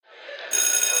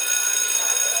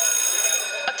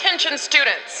Attention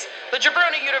students, the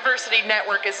Jabroni University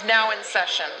Network is now in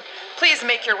session. Please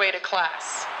make your way to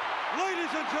class. Ladies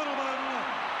and gentlemen,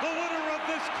 the winner of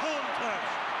this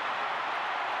contest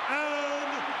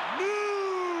and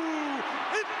new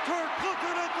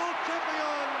Intercontinental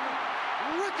Champion,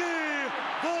 Ricky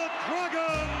the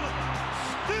Dragon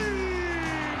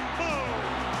Steamboat.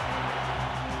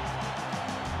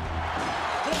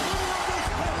 The winner of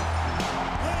this bout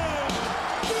and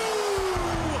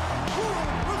new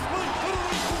World Wrestling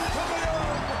Federation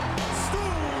Champion,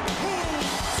 Stone Cold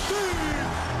Steve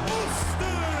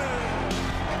Austin.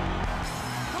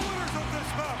 The winners of this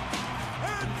bout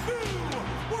and new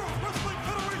World Wrestling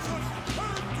Federation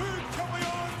Tag Team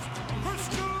Champions,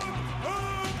 Christian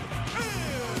and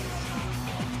Edge.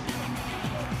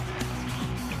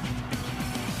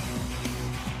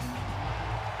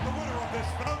 The winner of this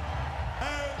bout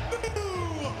and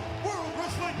new World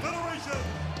Wrestling Federation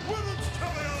Women's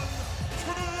Champion,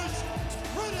 Trish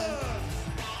Stratus.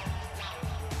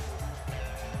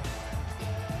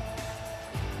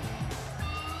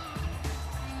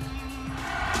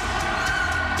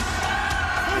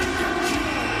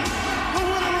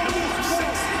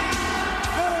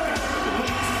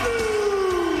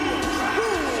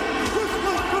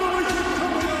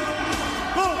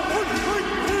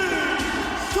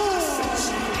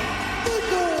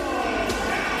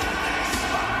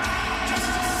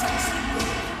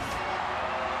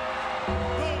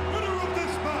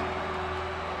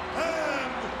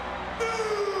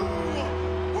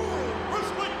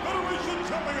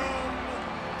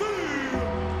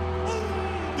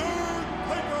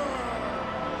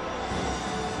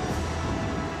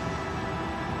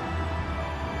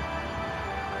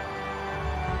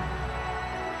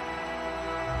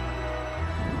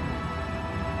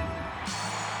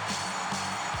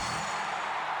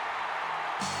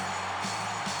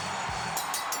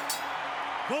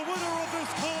 The winner of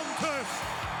this contest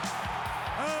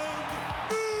and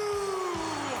new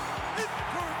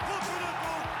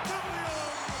Intercontinental Champion.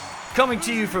 Coming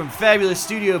to you from fabulous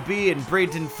Studio B in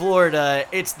Bradenton, Florida,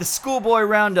 it's the Schoolboy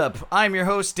Roundup. I'm your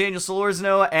host, Daniel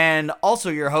Solorzano, and also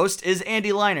your host is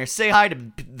Andy Liner. Say hi to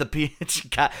the people.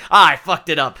 I fucked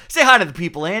it up. Say hi to the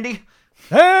people, Andy.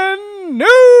 And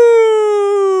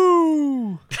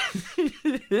new.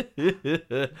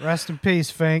 Rest in peace,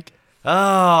 Fink.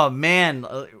 Oh, man.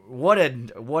 What a...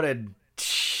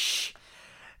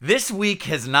 This week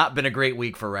has not been a great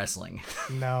week for wrestling.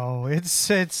 No, it's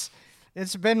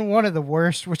been one of the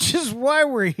worst, which is why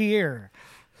we're here.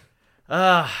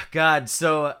 God.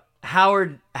 So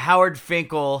Howard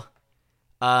Finkel,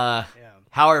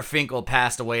 Howard Finkel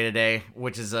passed away today,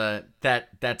 which is that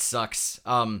sucks.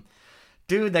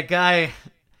 Dude, that guy,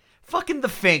 fucking the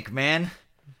Fink, man.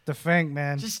 The Fink,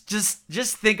 man.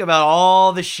 Just think about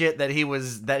all the shit that he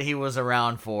was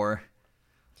around for.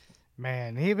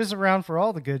 Man, he was around for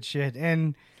all the good shit,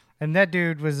 and that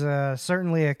dude was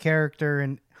certainly a character,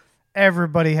 and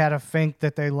everybody had a Fink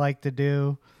that they liked to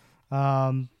do.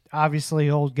 Obviously,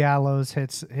 Old Gallows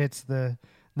hits the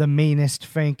meanest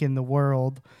Fink in the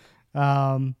world.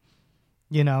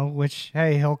 Which,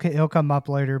 hey, he'll come up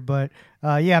later, but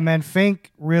yeah, man,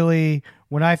 Fink really,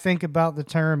 when I think about the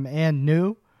term and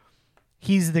new,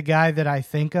 he's the guy that I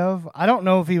think of. I don't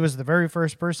know if he was the very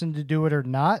first person to do it or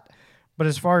not, but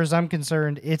as far as I'm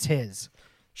concerned, it's his.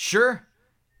 Sure.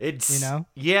 It's,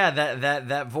 yeah,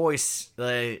 that voice,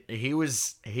 he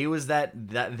was that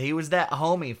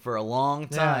homie for a long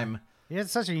time. Yeah. He had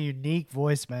such a unique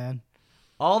voice, man.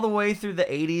 All the way through the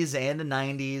 80s and the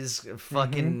 90s,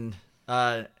 fucking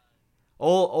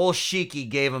old Sheiky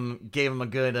gave him a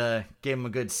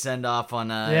good send off on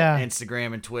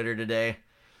Instagram and Twitter today.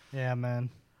 Yeah, man.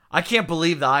 I can't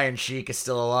believe the Iron Sheik is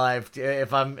still alive.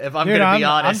 If I'm gonna be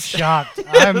honest, I'm shocked.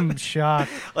 I'm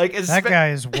shocked. Like that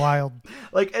guy is wild.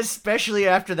 Like especially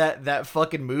after that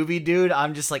fucking movie, dude.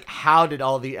 I'm just like, how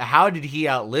did he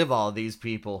outlive all these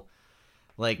people?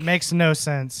 Like, makes no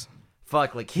sense.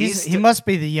 Fuck, like he must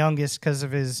be the youngest because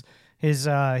of his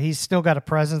he's still got a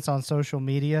presence on social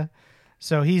media,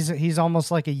 so he's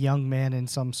almost like a young man in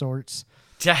some sorts.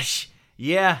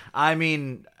 Yeah, I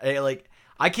mean, like,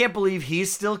 I can't believe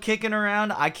he's still kicking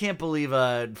around. I can't believe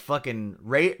fucking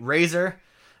Razor.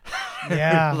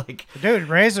 Yeah, dude,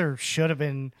 Razor should have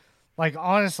been, like,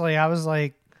 honestly, I was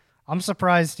like, I'm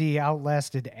surprised he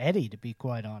outlasted Eddie, to be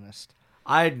quite honest.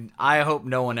 I hope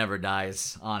no one ever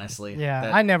dies, honestly. Yeah,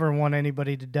 I never want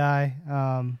anybody to die.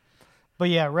 But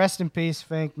yeah, rest in peace,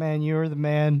 Fink, man. You're the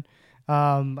man.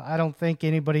 I don't think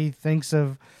anybody thinks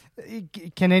of...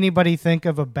 Can anybody think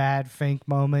of a bad Fink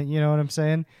moment? You know what I'm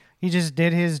saying? He just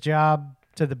did his job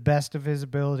to the best of his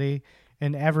ability,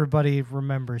 and everybody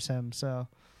remembers him. So,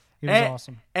 He was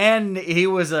awesome. And he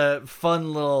was a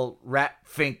fun little rat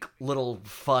fink little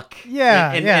fuck.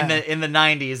 Yeah, in the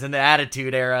 90s, in the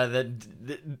Attitude Era.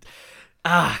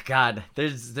 God,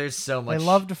 there's so much. They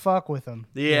love to fuck with him.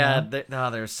 Yeah,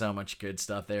 there's so much good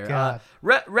stuff there. God.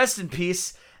 Rest in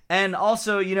peace. And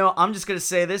also, I'm just gonna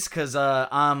say this because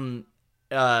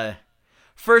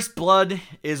First Blood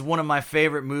is one of my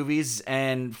favorite movies,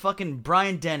 and fucking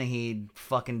Brian Dennehy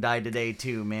fucking died today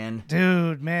too, man.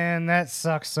 Dude, man, that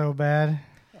sucks so bad.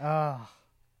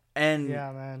 And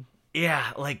yeah, man.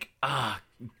 Yeah,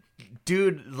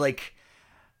 dude,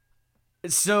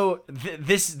 so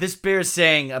this bears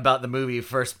saying about the movie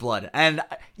First Blood, and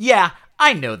yeah,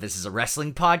 I know this is a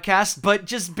wrestling podcast, but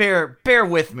just bear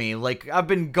with me. I've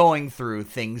been going through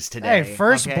things today. Hey,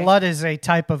 First okay? Blood is a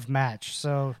type of match,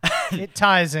 so it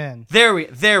ties in. There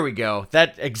we go.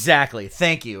 That exactly.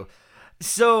 Thank you.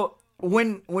 So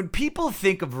when people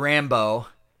think of Rambo,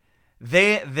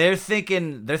 they're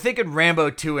thinking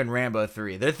Rambo 2 and Rambo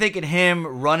 3. They're thinking him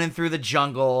running through the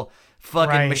jungle, fucking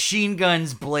Right. machine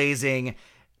guns blazing.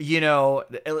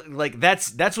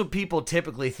 That's what people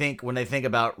typically think when they think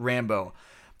about Rambo.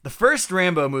 The first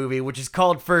Rambo movie, which is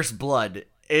called First Blood,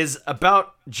 is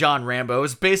about John Rambo.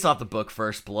 It's based off the book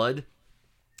First Blood.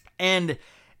 And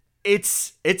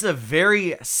it's a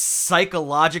very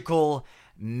psychological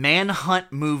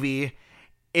manhunt movie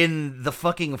in the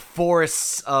fucking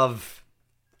forests of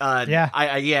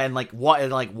in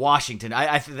Washington.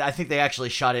 I think they actually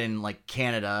shot it in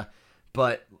Canada,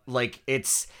 but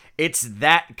it's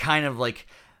that kind of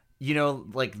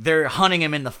they're hunting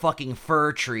him in the fucking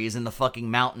fir trees in the fucking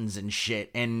mountains and shit,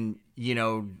 and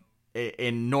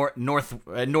in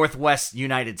northwest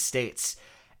United States,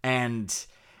 and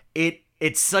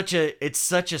it's such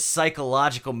a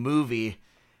psychological movie,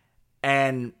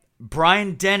 and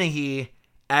Brian Dennehy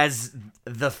as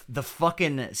the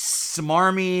fucking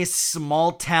smarmy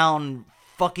small town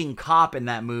fucking cop in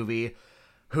that movie,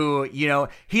 who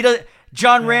he does.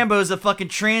 John Rambo's a fucking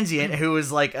transient who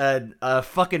is a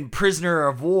fucking prisoner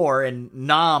of war in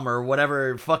Nam or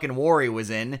whatever fucking war he was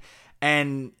in,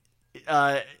 and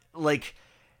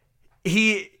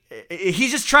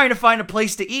he's just trying to find a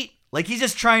place to eat. He's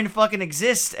just trying to fucking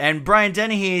exist, and Brian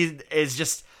Dennehy is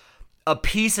just a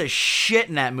piece of shit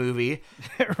in that movie.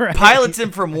 Right. Pilots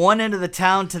him from one end of the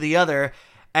town to the other,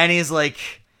 and he's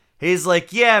like,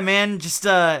 yeah, man, just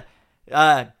don't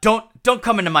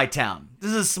come into my town. This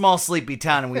is a small, sleepy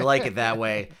town, and we like it that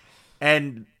way.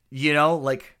 And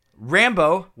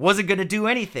Rambo wasn't gonna do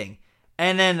anything,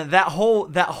 and then that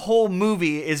whole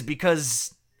movie is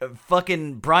because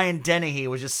fucking Brian Dennehy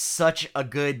was just such a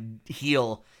good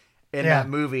heel in that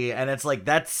movie, and it's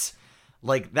that's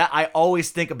that. I always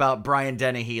think about Brian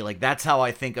Dennehy. That's how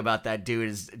I think about that dude,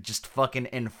 is just fucking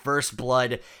in First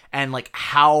Blood, and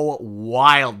how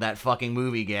wild that fucking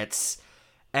movie gets.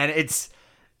 And it's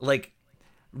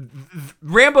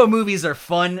Rambo movies are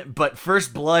fun, but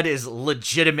First Blood is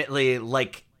legitimately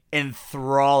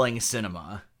enthralling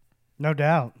cinema. No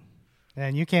doubt.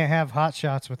 And you can't have Hot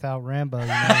Shots without Rambo, you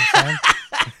know what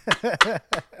I'm saying?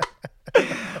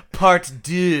 Part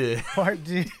 2. Part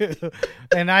 2.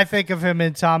 And I think of him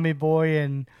in Tommy Boy,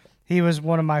 and he was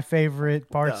one of my favorite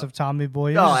parts of Tommy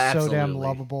Boy. He was so damn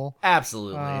lovable.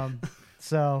 Absolutely.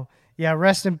 So, yeah,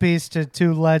 rest in peace to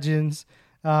two legends.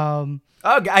 He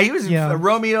was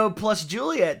Romeo plus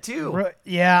Juliet, too.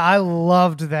 Yeah, I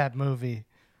loved that movie.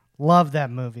 Loved that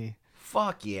movie.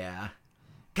 Fuck yeah.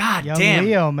 God Young damn.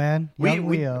 Leo, man.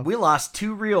 Leo. We lost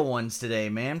 2 real ones today,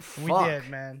 man. Fuck. We did,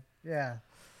 man. Yeah.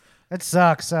 It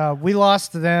sucks. We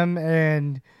lost to them,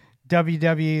 and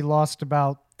WWE lost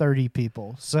about 30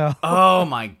 people. So. Oh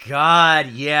my God.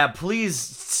 Yeah. Please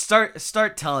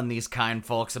start telling these kind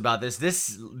folks about this.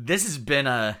 This has been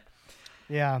a.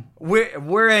 Yeah.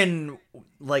 We're in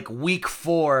week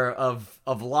 4 of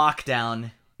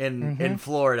lockdown in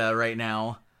Florida right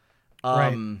now.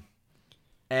 Right.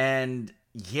 And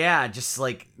yeah, just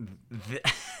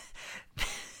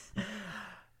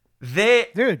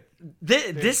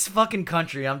this fucking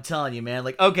country, I'm telling you,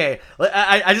 man. Okay,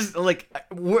 I just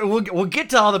we'll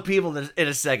get to all the people in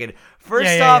a second.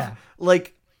 First off,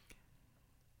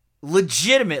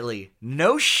 legitimately,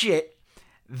 no shit.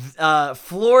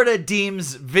 Florida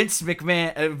deems Vince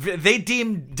McMahon. They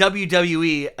deem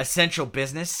WWE essential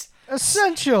business.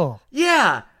 Essential.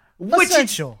 Yeah, which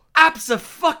essential.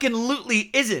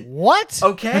 Abso-fucking-lutely isn't. What?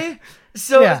 Okay,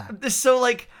 so Yeah.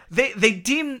 They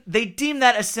deem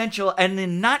that essential, and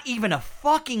then not even a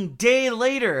fucking day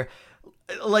later,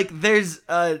 there's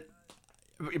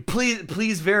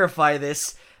please verify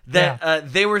this,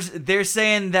 that they're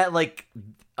saying that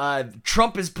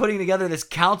Trump is putting together this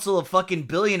council of fucking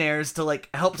billionaires to like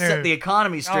help set Dude. the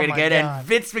economy straight my again, God. and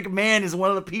Vince McMahon is one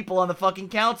of the people on the fucking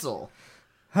council.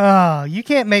 Oh, you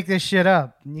can't make this shit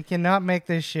up. You cannot make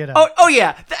this shit up. Oh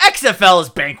yeah, the XFL is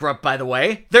bankrupt, by the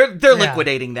way. They're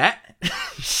liquidating that.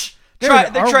 They're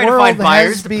our trying to world find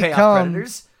buyers has to pay off become-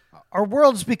 creditors. Our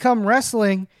world's become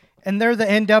wrestling, and they're the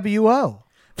NWO.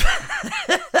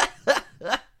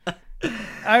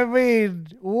 I mean,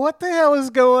 what the hell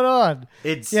is going on?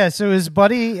 It's So his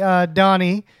buddy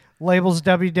Donnie labels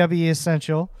WWE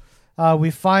essential.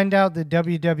 We find out that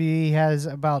WWE has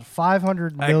about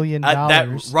 $500 million. that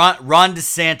Ron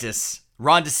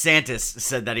DeSantis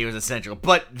said that he was essential,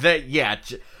 but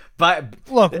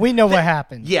Look, we know what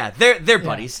happened. yeah, they're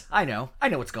buddies. I know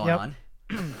what's going Yep. on.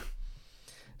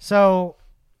 So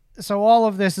all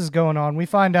of this is going on. We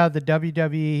find out that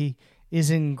WWE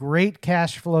is in great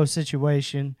cash flow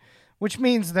situation, which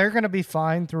means they're going to be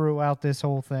fine throughout this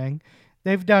whole thing.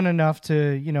 They've done enough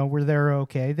to, where they're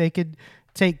okay. They could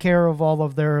take care of all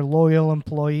of their loyal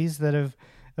employees that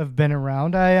have been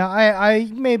around. I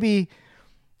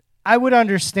would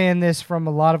understand this from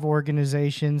a lot of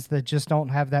organizations that just don't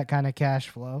have that kind of cash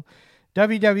flow.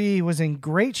 WWE was in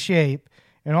great shape,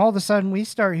 and all of a sudden we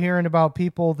start hearing about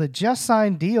people that just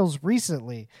signed deals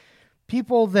recently,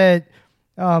 people that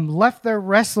left their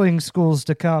wrestling schools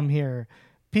to come here,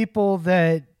 people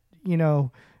that,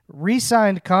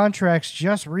 re-signed contracts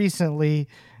just recently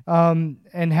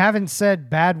and haven't said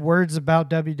bad words about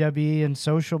WWE in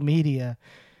social media.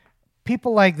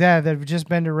 People like that have just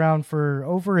been around for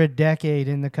over a decade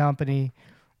in the company,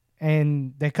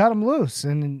 and they cut them loose,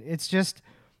 and it's just,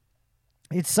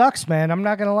 it sucks, man. I'm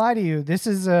not gonna lie to you. This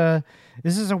is a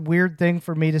weird thing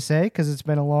for me to say because it's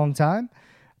been a long time,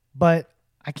 but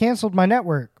I canceled my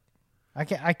network.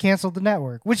 I canceled the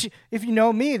network, which, if you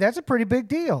know me, that's a pretty big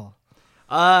deal.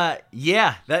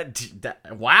 Yeah, that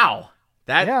wow.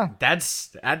 Yeah.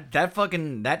 That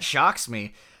fucking shocks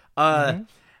me.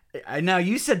 Now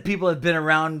you said people have been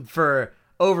around for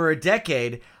over a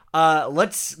decade.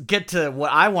 Let's get to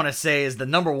what I want to say is the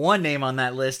number one name on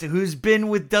that list, who's been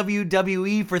with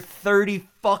WWE for 30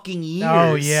 fucking years.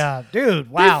 Oh yeah, dude!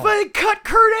 Wow. They cut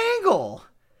Kurt Angle.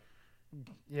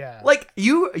 Yeah. Like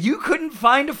you couldn't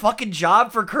find a fucking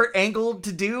job for Kurt Angle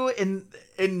to do in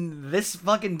this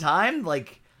fucking time.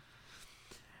 Like,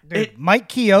 Dude, Mike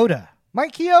Chioda.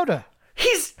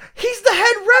 He's the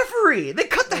head referee. They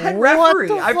cut the head What referee.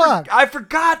 the fuck? I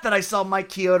forgot that I saw Mike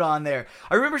Chioda on there.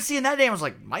 I remember seeing that name. I was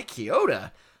like, Mike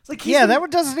Chioda. It's like That one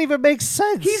doesn't even make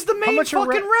sense. He's the How main much are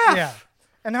fucking ref. Yeah.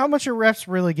 And how much are refs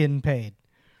really getting paid?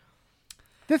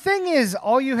 The thing is,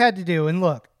 all you had to do, and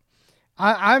look,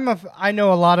 I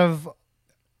know a lot of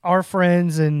our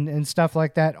friends and stuff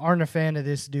like that aren't a fan of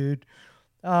this dude.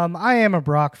 I am a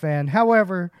Brock fan.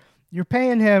 However, you're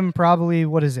paying him probably,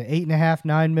 what is it,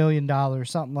 $8.5–9 million,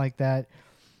 something like that.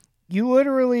 You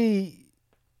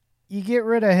get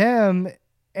rid of him,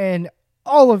 and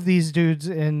all of these dudes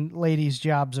and ladies'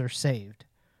 jobs are saved.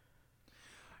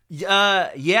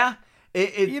 Yeah.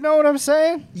 You know what I'm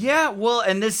saying? Yeah. Well,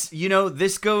 and this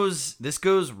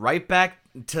goes right back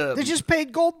to. They just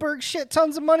paid Goldberg shit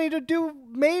tons of money to do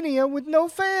Mania with no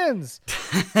fans.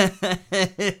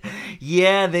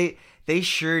 Yeah, they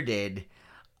sure did.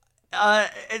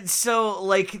 And so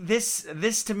like this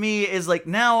to me is like,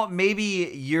 now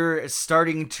maybe you're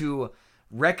starting to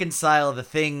reconcile the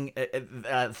things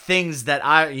that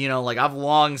I've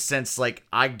long since, like,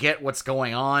 I get what's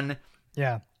going on.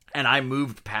 Yeah. And I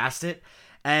moved past it,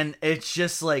 and it's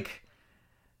just like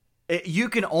you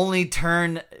can only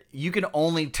turn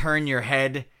your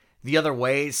head the other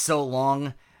way so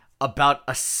long about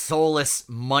a soulless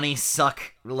money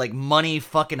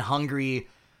fucking hungry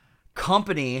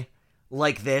company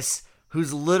like this,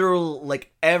 whose literal, like,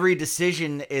 every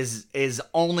decision is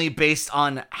only based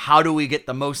on how do we get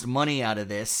the most money out of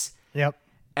this. Yep.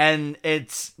 And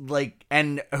it's like,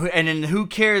 and who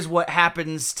cares what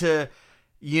happens to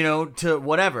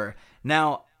whatever.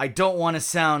 Now, I don't want to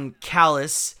sound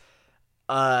callous,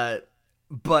 but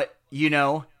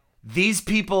these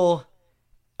people,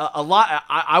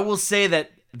 I will say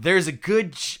that there's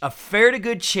a fair to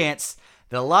good chance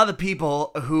that a lot of the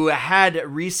people who had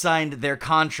re-signed their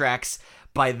contracts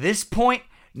by this point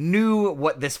knew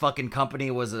what this fucking company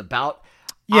was about.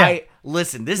 Yeah.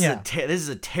 This is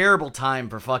a terrible time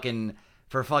for fucking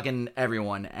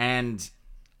everyone, and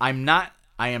I am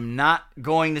not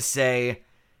going to say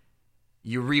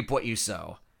you reap what you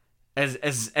sow,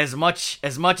 as much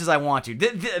as I want to.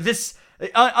 This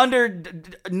under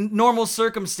normal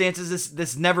circumstances,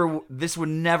 this would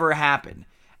never happen,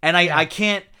 and I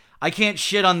I can't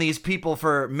shit on these people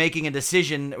for making a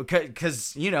decision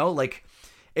because, like,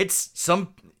 it's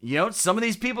some of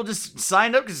these people just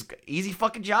signed up because easy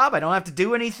fucking job. I don't have to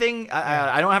do anything.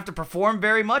 I don't have to perform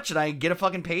very much, and I get a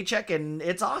fucking paycheck, and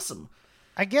it's awesome.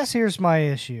 I guess here's my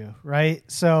issue, right?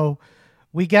 So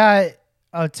we got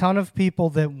a ton of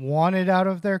people that wanted out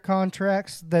of their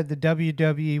contracts that the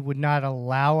WWE would not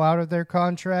allow out of their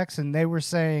contracts, and they were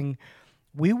saying,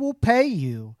 we will pay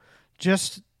you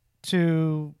just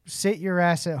to sit your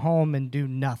ass at home and do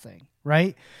nothing,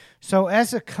 right? So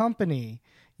as a company,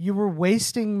 you were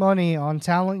wasting money on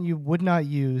talent you would not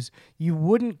use. You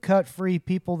wouldn't cut free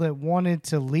people that wanted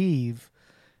to leave.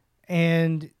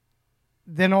 And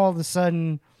then all of a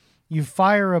sudden you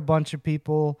fire a bunch of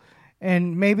people,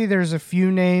 and maybe there's a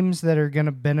few names that are going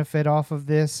to benefit off of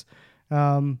this,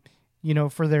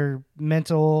 for their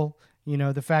mental,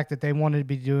 the fact that they wanted to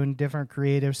be doing different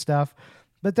creative stuff.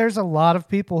 But there's a lot of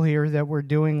people here that were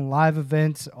doing live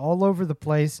events all over the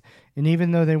place. And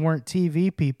even though they weren't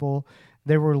TV people,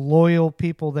 they were loyal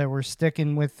people that were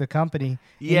sticking with the company.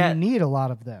 Yeah. And you need a lot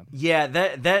of them. Yeah,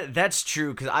 that's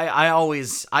true. Cause I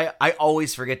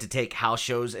always forget to take house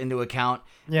shows into account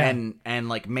and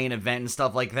like main event and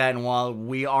stuff like that. And while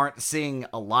we aren't seeing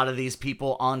a lot of these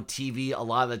people on TV, a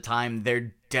lot of the time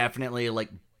they're definitely like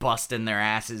busting their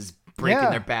asses, breaking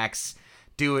their backs.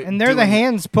 And they're the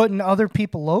hands putting other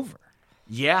people over.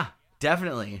 Yeah,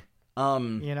 definitely.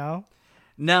 Now,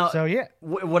 so yeah,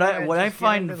 what I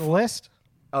find the list.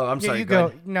 Oh, I'm sorry. You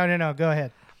go. No. Go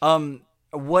ahead.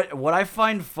 What I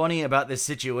find funny about this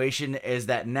situation is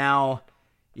that now,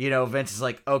 Vince is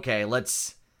like, okay,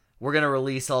 we're gonna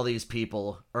release all these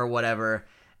people or whatever.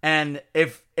 And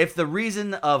if the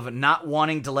reason of not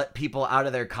wanting to let people out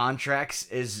of their contracts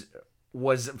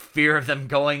was fear of them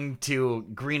going to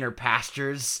greener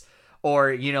pastures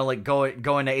or, like going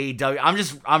to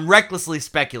AEW. I'm recklessly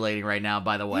speculating right now,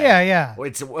 by the way. Yeah.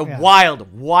 It's a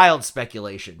wild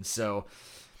speculation. So,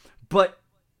 but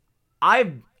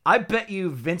I bet you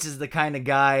Vince is the kind of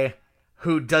guy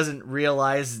who doesn't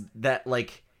realize that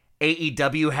like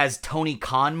AEW has Tony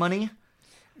Khan money.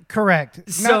 Correct.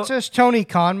 Not just Tony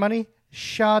Khan money,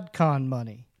 Shad Khan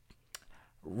money.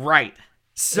 Right.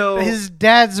 So his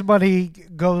dad's money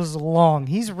goes long.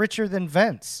 He's richer than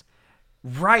Vince.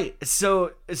 Right.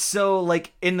 So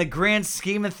like in the grand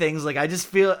scheme of things, like I just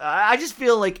feel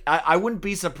like I wouldn't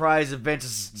be surprised if Vince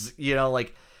is,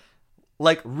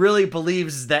 like really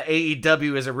believes that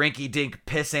AEW is a rinky-dink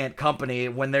pissant company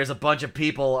when there's a bunch of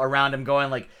people around him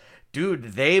going like,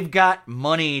 dude, they've got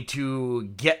money to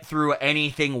get through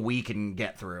anything we can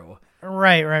get through.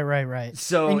 Right.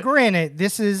 So, and granted,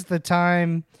 this is the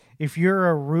time. If you're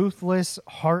a ruthless,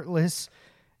 heartless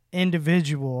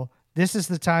individual, this is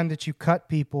the time that you cut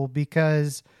people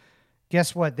because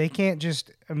guess what? They can't just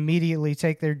immediately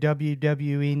take their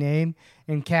WWE name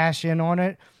and cash in on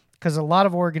it because a lot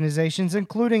of organizations,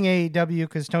 including AEW,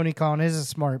 because Tony Khan is a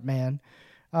smart man,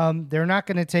 they're not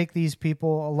going to take a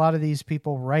lot of these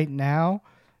people right now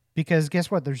because guess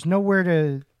what? There's nowhere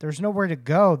to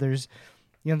go. There's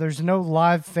no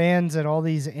live fans at all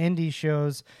these indie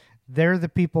shows. They're the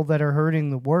people that are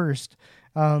hurting the worst.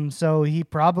 So he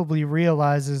probably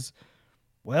realizes,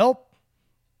 well,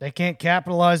 they can't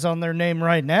capitalize on their name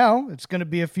right now. It's going to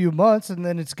be a few months, and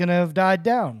then it's going to have died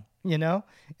down,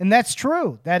 And that's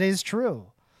true. That is true.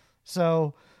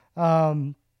 So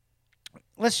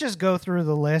let's just go through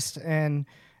the list, and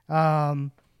let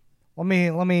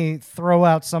me throw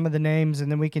out some of the names, and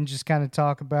then we can just kind of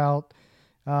talk about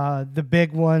the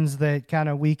big ones that kind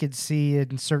of we could see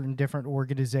in certain different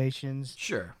organizations.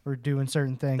 Sure. Or doing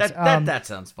certain things. That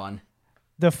sounds fun.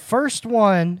 The first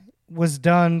one was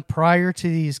done prior to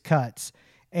these cuts.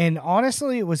 And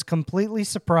honestly, it was completely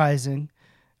surprising.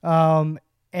 And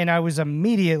I was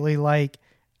immediately like,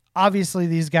 obviously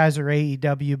these guys are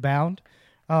AEW bound.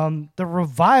 The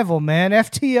Revival, man,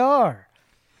 FTR.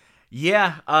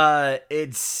 Yeah, I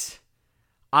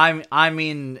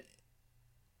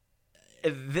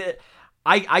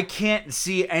can't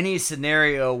see any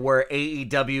scenario where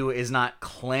AEW is not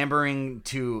clamoring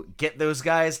to get those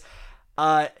guys,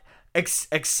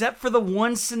 except for the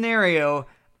one scenario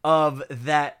of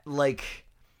that, like,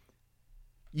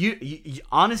 you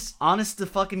honest to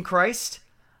fucking Christ,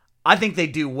 I think they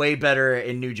do way better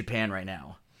in New Japan right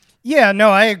now. Yeah, no,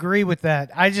 I agree with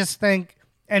that. I just think,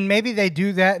 and maybe they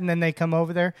do that and then they come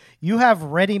over there. You have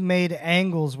ready-made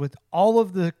angles with all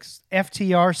of the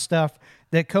FTR stuff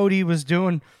that Cody was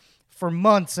doing for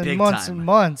months and months and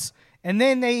months. And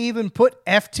then they even put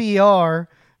FTR,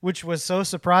 which was so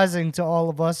surprising to all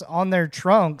of us, on their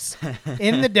trunks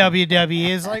in the WWE.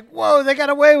 It's like, whoa, they got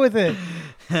away with it.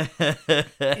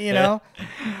 You know?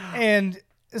 And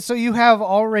so you have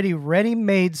already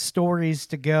ready-made stories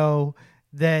to go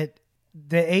that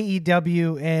the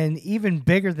AEW and even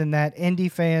bigger than that,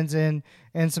 indie fans and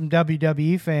some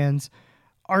WWE fans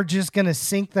are just going to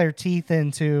sink their teeth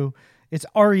into. It's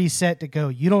already set to go.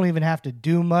 You don't even have to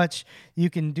do much. You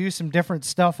can do some different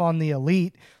stuff on the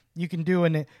Elite. You can do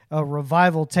a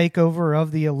revival takeover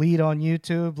of the Elite on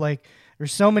YouTube. Like,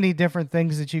 there's so many different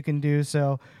things that you can do.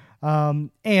 So,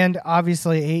 and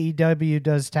obviously AEW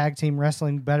does tag team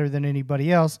wrestling better than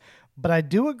anybody else. But I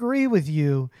do agree with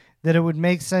you that it would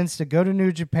make sense to go to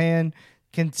New Japan,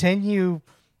 continue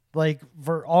like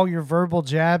all your verbal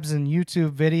jabs and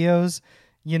YouTube videos,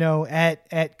 you know,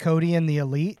 at Cody and the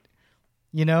Elite,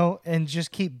 you know, and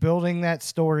just keep building that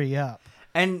story up.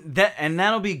 And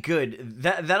that'll be good.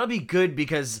 That'll be good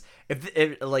because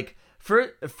if like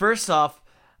first off,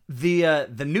 the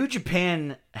New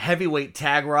Japan heavyweight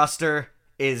tag roster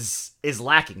is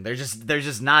lacking. There's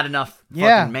just not enough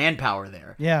fucking manpower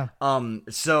there. Yeah.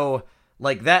 So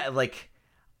like that, like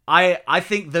I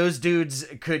think those dudes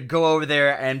could go over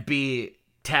there and be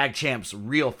tag champs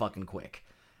real fucking quick.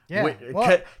 Yeah.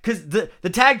 Because the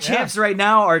tag champs right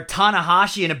now are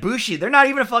Tanahashi and Ibushi. They're not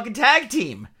even a fucking tag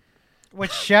team.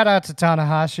 Which, shout out to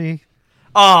Tanahashi.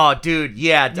 Oh, dude,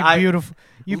 yeah. Beautiful.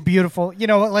 You beautiful. You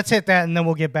know what? Let's hit that and then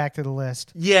we'll get back to the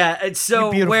list. Yeah, it's so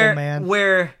you beautiful, man.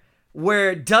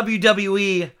 where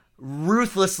WWE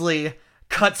ruthlessly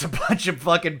cuts a bunch of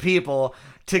fucking people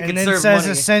to and conserve then says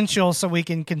money. essential so we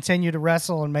can continue to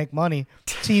wrestle and make money.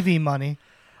 TV money.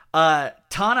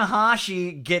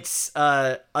 Tanahashi gets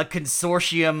a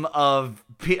consortium of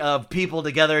people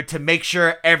together to make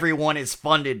sure everyone is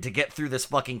funded to get through this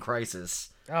fucking crisis.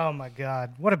 Oh my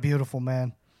God, what a beautiful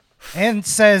man! And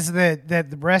says that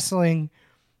the wrestling,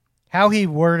 how he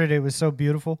worded it was so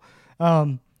beautiful.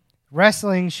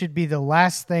 Wrestling should be the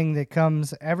last thing that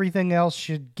comes. Everything else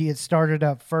should get started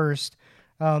up first,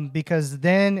 because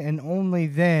then and only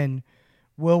then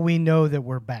will we know that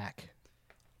we're back.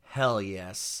 Hell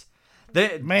yes.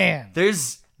 Man.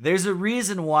 There's a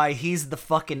reason why he's the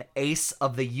fucking ace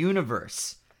of the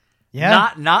universe.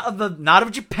 Yeah. Not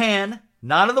of Japan,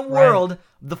 not of the world,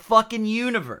 the fucking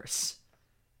universe.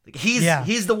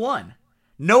 He's the one.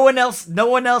 No one else in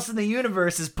the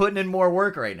universe is putting in more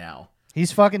work right now.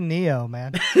 He's fucking Neo,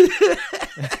 man.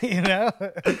 You know?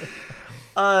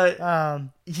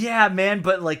 Yeah, man,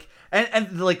 but like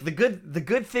and like the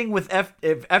good thing with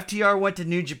if FTR went to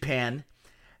New Japan,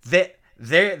 that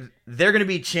they're gonna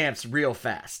be champs real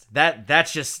fast.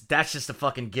 That's just a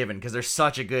fucking given because they're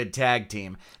such a good tag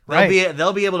team.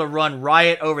 They'll be able to run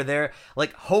riot over there.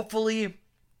 Like hopefully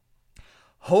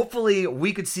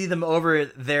we could see them over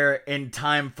there in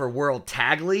time for World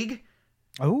Tag League.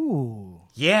 Ooh.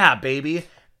 Yeah, baby.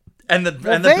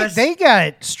 They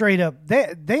got straight up.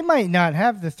 They might not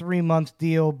have the 3-month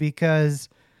deal because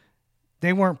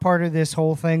they weren't part of this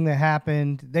whole thing that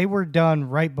happened. They were done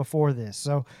right before this.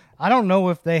 So I don't know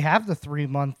if they have the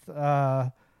 3-month,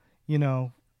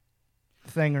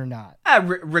 thing or not.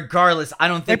 Regardless, I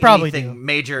don't think anything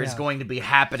major is going to be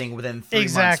happening within 3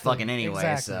 months fucking anyway.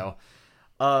 Exactly. So,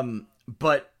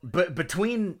 but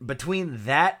between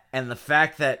that and the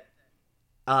fact that,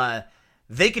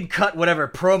 they can cut whatever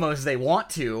promos they want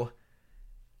to,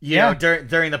 you know,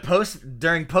 during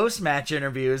post-match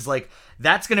interviews, like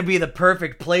that's going to be the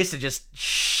perfect place to just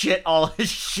shit all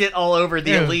over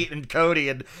the Elite and Cody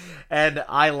and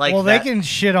I like well, that. They can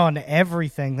shit on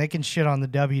everything. They can shit on the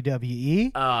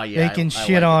WWE. Oh yeah. They can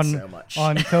shit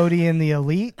on Cody and the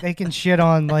Elite. They can shit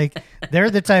on they're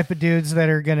the type of dudes that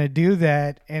are going to do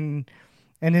that and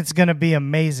it's going to be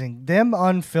amazing. Them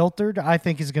unfiltered, I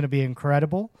think is going to be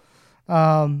incredible.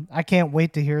 I can't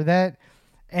wait to hear that.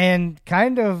 And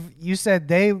kind of, you said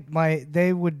they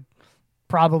would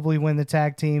probably win the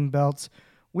tag team belts.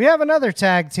 We have another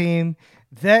tag team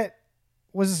that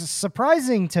was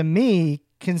surprising to me,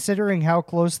 considering how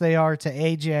close they are to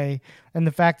AJ and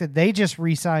the fact that they just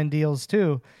re-signed deals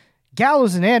too.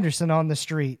 Gallows and Anderson on the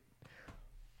street.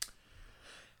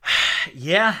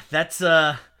 Yeah, that's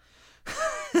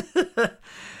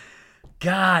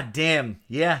God damn.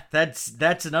 Yeah,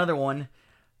 that's another one.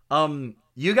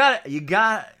 You gotta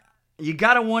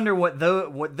wonder what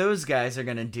those guys are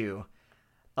gonna do.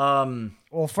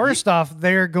 Well, first off,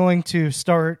 they're going to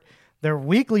start their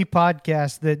weekly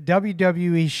podcast that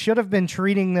WWE should have been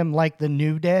treating them like the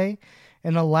New Day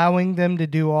and allowing them to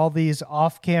do all these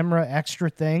off-camera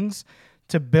extra things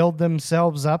to build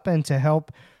themselves up and to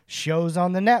help shows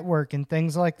on the network and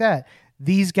things like that.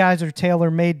 These guys are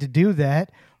tailor-made to do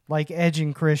that, like Edge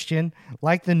and Christian,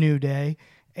 like the New Day,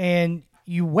 and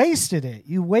you wasted it.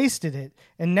 You wasted it.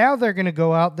 And now they're going to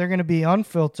go out. They're going to be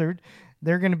unfiltered.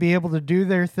 They're going to be able to do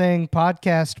their thing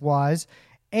podcast-wise,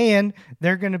 and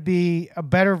they're going to be a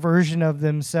better version of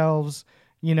themselves,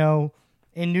 you know,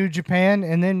 in New Japan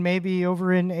and then maybe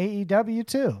over in AEW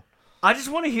too. I just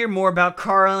want to hear more about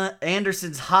Carl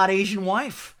Anderson's hot Asian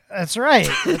wife. That's right.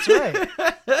 That's right.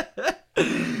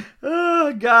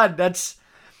 Oh God,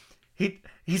 he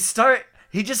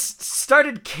just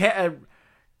started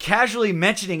casually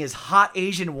mentioning his hot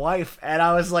Asian wife, and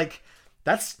I was like,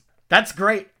 that's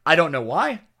great. I don't know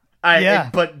why.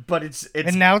 But it's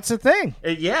and now it's a thing.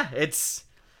 Yeah.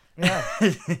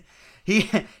 He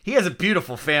has a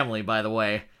beautiful family, by the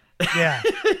way. Yeah.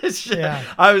 Yeah.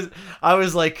 I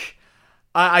was like,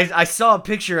 I saw a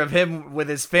picture of him with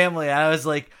his family, and I was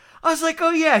like,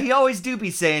 oh yeah, he always do be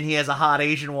saying he has a hot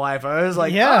Asian wife. I was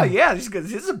like, yeah. Oh yeah, this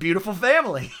is a beautiful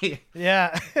family.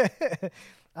 Yeah.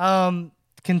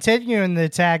 Continuing the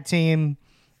tag team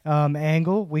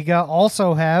angle, we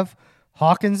also have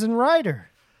Hawkins and Ryder.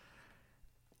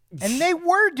 And they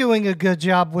were doing a good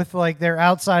job with like their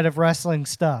outside of wrestling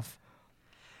stuff.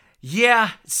 Yeah,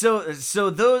 so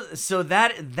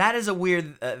that is a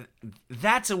weird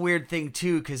that's a weird thing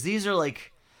too, because these are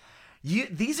like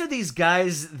these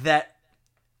guys that,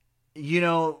 you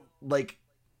know, like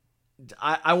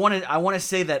I want to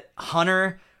say that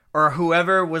Hunter or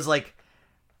whoever was like,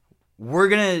 we're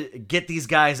gonna get these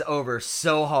guys over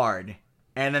so hard,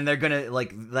 and then they're gonna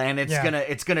like, and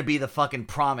it's gonna be the fucking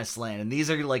promised land, and these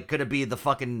are like gonna be the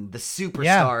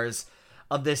superstars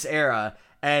of this era.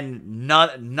 And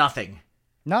nothing.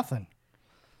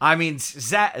 I mean,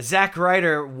 Zack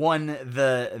Ryder won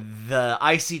the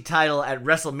IC title at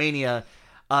WrestleMania.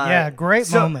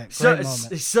 Great moment.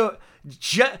 So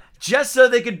just so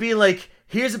they could be like,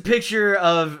 here's a picture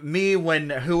of me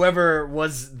when whoever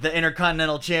was the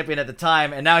Intercontinental Champion at the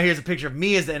time, and now here's a picture of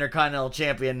me as the Intercontinental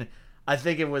Champion. I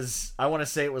want to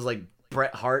say it was like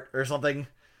Bret Hart or something.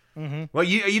 Mm-hmm. Well,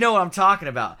 you know what I'm talking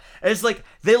about. It's like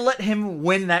they let him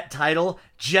win that title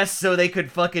just so they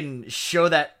could fucking show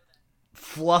that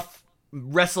fluff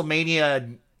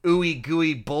WrestleMania ooey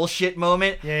gooey bullshit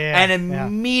moment, and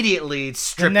immediately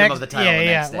stripped him of the title. The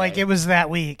next day. Like it was that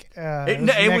week.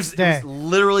 It was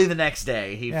literally the next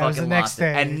day he fucking lost it,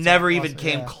 and never even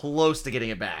came close to getting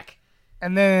it back.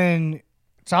 And then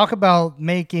talk about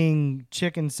making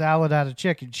chicken salad out of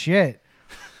chicken shit.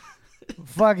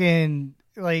 Fucking.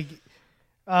 Like,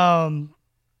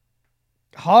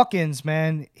 Hawkins,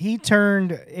 man, he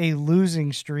turned a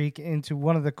losing streak into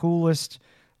one of the coolest,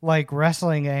 like,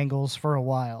 wrestling angles for a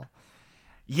while.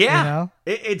 Yeah, you know?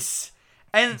 It's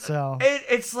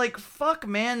like, fuck,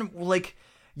 man. Like,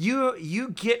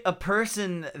 you get a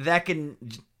person that can,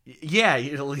 he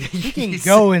can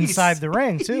go inside the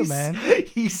ring too, man.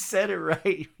 He said it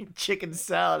right. Chicken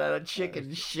salad out of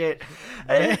chicken shit.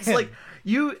 And it's like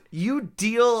you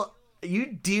deal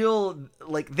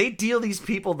like, they deal these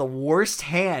people the worst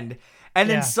hand,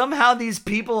 and then somehow these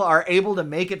people are able to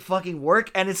make it fucking work,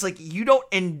 and it's like, you don't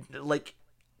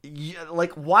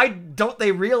why don't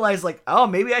they realize, like, oh,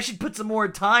 maybe I should put some more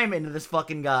time into this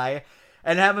fucking guy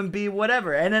and have him be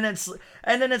whatever. And then it's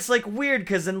like weird,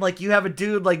 because then like you have a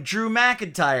dude like Drew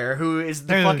McIntyre who is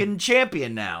the fucking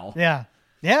champion now.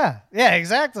 Yeah,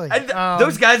 exactly. And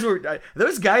those guys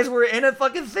were in a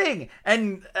fucking thing,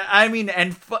 and I mean,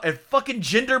 and fucking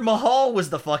Jinder Mahal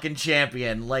was the fucking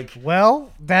champion. Like,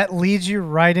 well, that leads you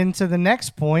right into the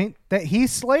next point, that Heath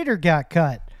Slater got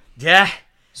cut. Yeah.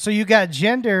 So you got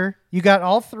Jinder, you got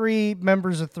all three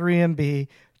members of 3MB.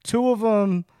 Two of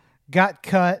them got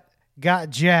cut,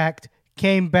 got jacked,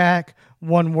 came back,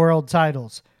 won world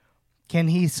titles. Can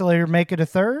Heath Slater make it a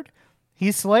third?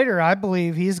 Heath Slater, I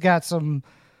believe he's got some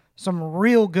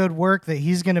real good work that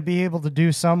he's going to be able to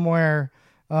do somewhere,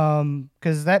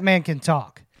 because that man can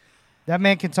talk. That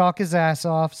man can talk his ass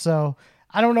off, so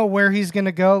I don't know where he's going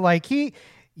to go. Like, you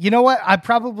know what? I'd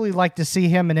probably like to see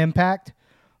him in Impact,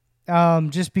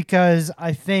 just because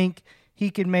I think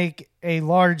he could make a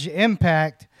large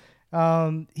impact.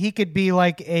 He could be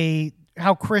like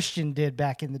how Christian did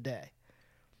back in the day,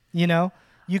 you know?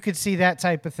 You could see that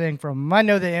type of thing from him. I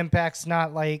know the Impact's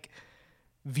not like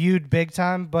viewed big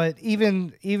time, but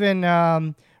even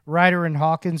Ryder and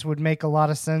Hawkins would make a lot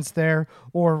of sense there,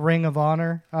 or Ring of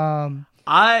Honor.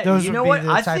 Those would be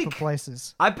the type of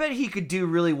places. I bet he could do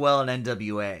really well in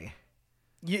NWA.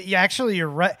 Yeah, actually, you're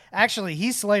right. Actually,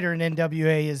 Heath Slater in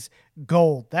NWA is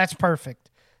gold. That's perfect.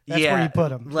 That's where you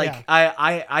put him. Like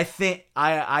Yeah.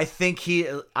 I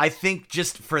think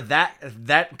just for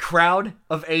that crowd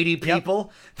of 80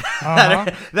 people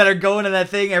Uh-huh. that are going to that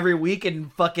thing every week in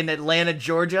fucking Atlanta,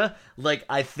 Georgia, like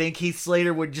I think Heath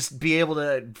Slater would just be able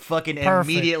to fucking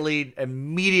Perfect.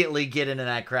 immediately get into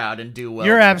that crowd and do well.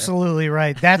 You're there. absolutely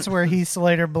right. That's where Heath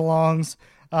Slater belongs.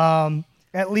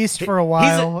 At least for a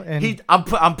while.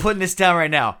 I'm putting this down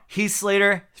right now. Heath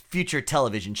Slater, future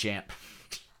television champ.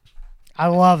 I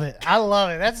love it.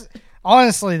 That's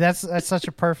honestly that's such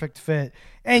a perfect fit.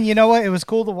 And you know what? It was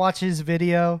cool to watch his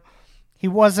video. He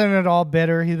wasn't at all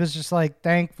bitter. He was just like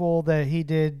thankful that he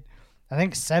did, I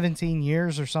think 17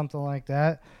 years or something like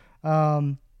that.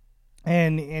 And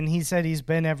he said he's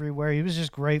been everywhere. He was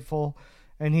just grateful.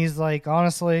 And he's like,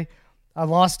 honestly, I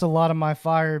lost a lot of my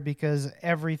fire because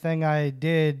everything I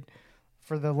did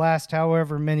for the last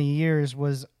however many years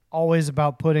was always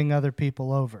about putting other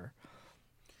people over.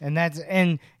 And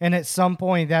and at some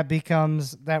point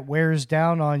that wears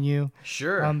down on you.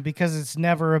 Sure. Because it's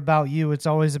never about you. It's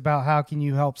always about how can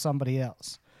you help somebody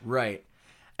else. Right.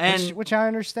 And Which I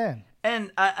understand.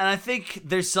 And I think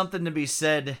there's something to be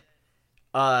said.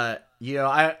 I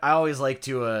always like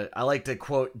to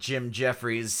quote Jim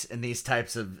Jeffries in these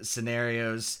types of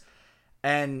scenarios,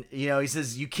 and he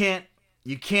says you can't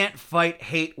fight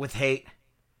hate with hate.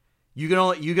 You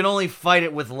can only fight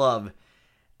it with love.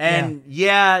 And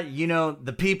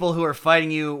the people who are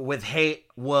fighting you with hate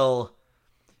will,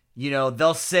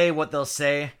 they'll say what they'll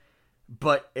say,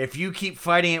 but if you keep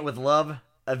fighting it with love,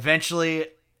 eventually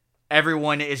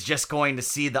everyone is just going to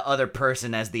see the other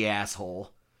person as the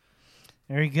asshole.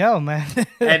 There you go, man.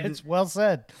 It's well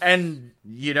said. And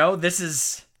this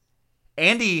is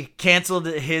Andy canceled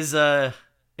his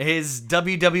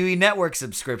WWE Network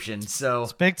subscription, so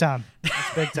It's big time.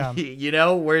 It's big time.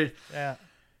 We're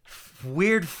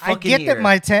weird fucking I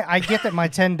get that my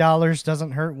 $10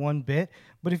 doesn't hurt one bit,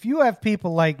 but if you have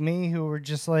people like me who are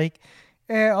just like,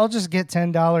 I'll just get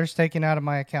 $10 taken out of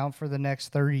my account for the next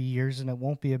 30 years and it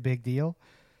won't be a big deal.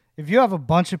 If you have a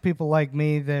bunch of people like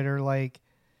me that are like,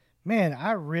 man,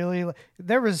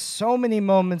 there was so many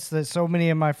moments that so many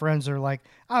of my friends are like,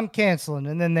 I'm canceling,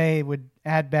 and then they would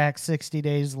add back 60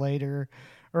 days later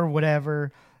or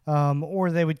whatever,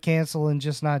 or they would cancel and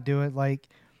just not do it. Like,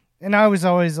 and I was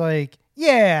always like,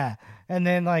 yeah, and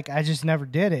then like I just never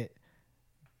did it.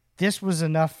 This was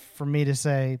enough for me to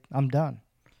say I'm done,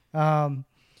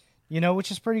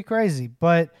 which is pretty crazy.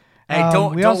 But hey,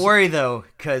 don't worry though,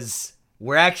 because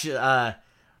we're actually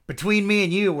between me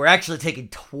and you, we're actually taking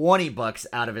 $20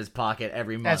 out of his pocket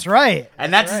every month. That's right.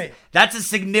 And that's a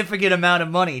significant amount of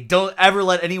money. Don't ever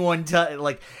let anyone tell,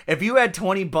 like, if you had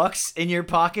 $20 in your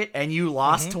pocket and you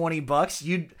lost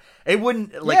 $20, it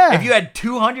wouldn't, like, if you had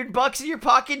 $200 in your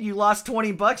pocket and you lost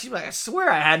 $20, you'd be like, I swear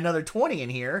I had another 20 in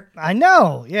here. I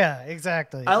know. Yeah,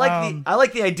 exactly. I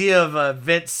like the idea of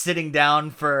Vince sitting down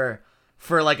for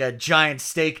like a giant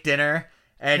steak dinner.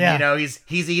 And he's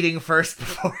eating first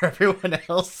before everyone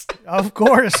else. Of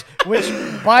course. Which,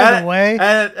 by the way,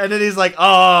 and then he's like,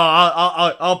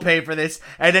 "Oh, I'll pay for this."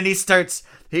 And then he starts.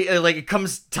 It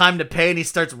comes time to pay, and he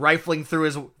starts rifling through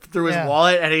his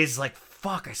wallet, and he's like,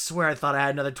 "Fuck! I swear I thought I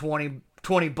had another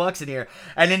 $20 in here."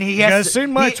 And then he has. You guys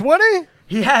seen my 20?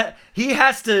 He has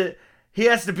to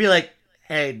be like,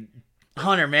 "Hey,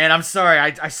 Hunter, man, I'm sorry.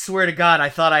 I swear to God, I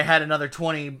thought I had another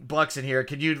 $20 in here.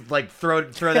 Could you like throw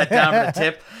that down for the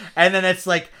tip?" And then it's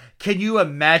like, can you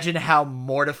imagine how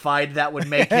mortified that would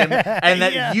make him? And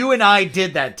that you and I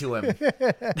did that to him.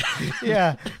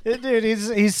 Yeah, dude,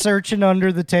 he's searching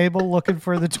under the table looking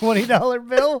for the $20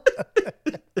 bill.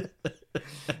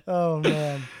 Oh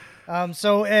man.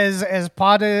 So as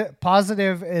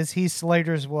positive as Heath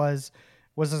Slater's was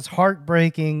as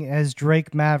heartbreaking as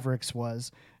Drake Maverick's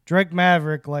was. Drake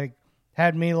Maverick like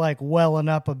had me like welling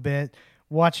up a bit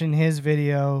watching his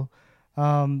video.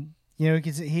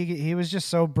 Because he was just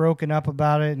so broken up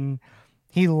about it, and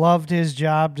he loved his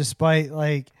job despite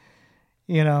like,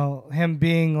 him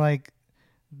being like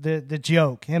the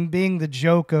joke, him being the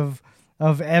joke of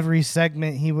every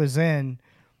segment he was in.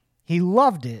 He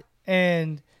loved it,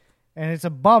 and it's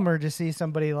a bummer to see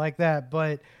somebody like that.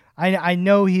 But I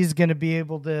know he's going to be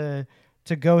able to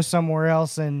go somewhere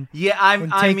else and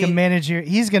take a manager.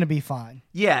 He's going to be fine.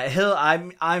 Yeah,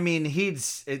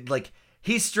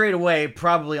 he's straight away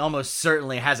probably almost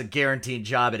certainly has a guaranteed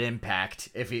job at Impact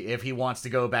if he wants to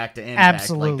go back to Impact.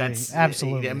 Absolutely,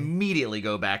 absolutely. He'd immediately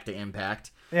go back to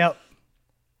Impact. Yep.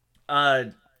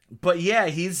 But yeah,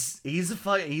 he's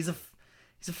a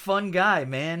fun guy,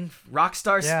 man.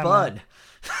 Rockstar Spud. Man.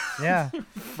 Yeah.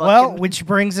 Well, which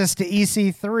brings us to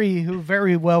EC3, who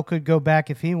very well could go back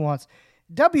if he wants.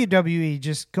 WWE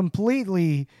just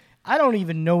completely, I don't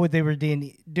even know what they were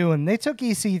doing. They took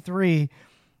EC3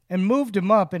 and moved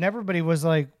him up, and everybody was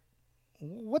like,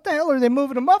 what the hell are they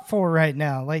moving him up for right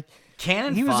now? Like,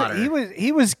 Cannon he fodder.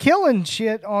 he was killing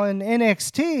shit on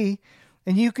NXT,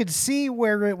 and you could see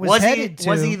where it was headed to.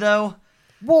 Was he though?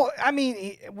 Well, I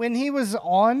mean, when he was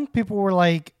on, people were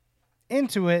like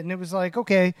into it, and it was like,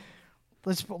 okay,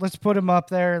 let's put him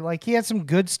up there. Like, he had some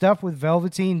good stuff with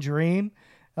Velveteen Dream,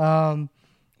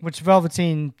 which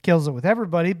Velveteen kills it with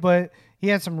everybody, but he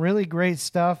had some really great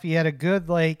stuff. He had a good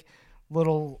like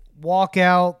little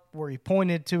walkout where he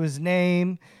pointed to his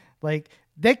name. Like,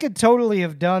 they could totally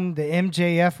have done the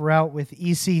MJF route with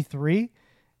EC3,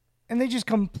 and they just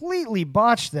completely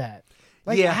botched that.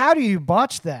 Like, Yeah. how do you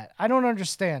botch that? I don't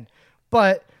understand.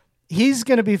 But he's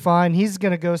going to be fine. He's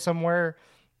going to go somewhere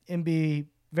and be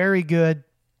very good.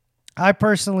 I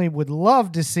personally would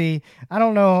love to see, I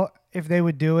don't know if they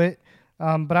would do it,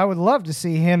 but I would love to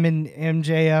see him and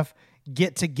MJF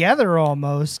get together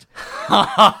almost.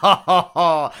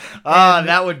 That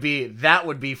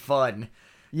would be fun.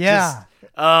 Yeah.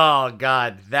 Oh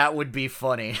God, that would be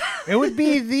funny. It would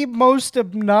be the most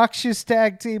obnoxious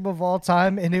tag team of all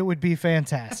time, and it would be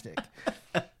fantastic.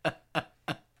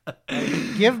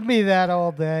 Give me that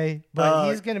all day. But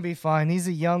he's going to be fine. He's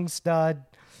a young stud.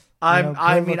 I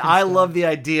good-looking stud. love the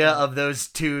idea of those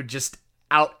two just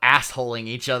out assholing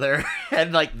each other,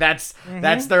 and like that's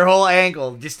their whole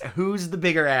angle. Just who's the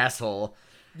bigger asshole?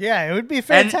 Yeah, it would be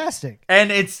fantastic.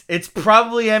 And it's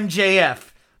probably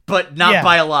MJF, but not Yeah.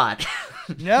 by a lot.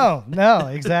 No,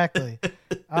 exactly.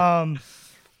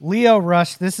 Leo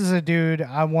Rush, this is a dude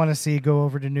I want to see go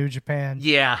over to New Japan.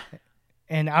 Yeah.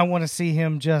 And I want to see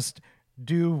him just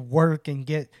do work and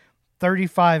get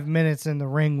 35 minutes in the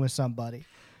ring with somebody.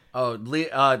 Oh,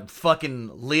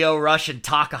 fucking Leo Rush and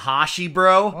Takahashi,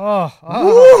 bro.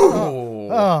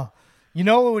 Oh. You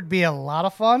know what would be a lot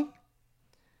of fun?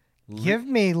 Give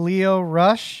me Leo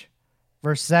Rush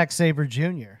versus Zack Sabre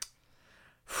Jr.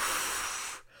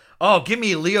 Oh, give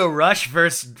me Leo Rush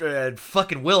versus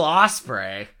fucking Will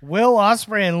Ospreay. Will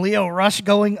Ospreay and Leo Rush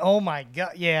going, oh my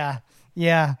God.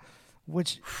 Yeah.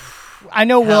 Which, I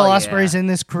know Will Hell Ospreay's yeah. in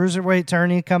this cruiserweight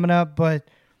tourney coming up, but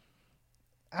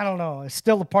I don't know. It's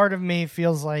still a part of me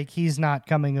feels like he's not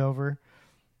coming over.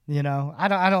 You know, I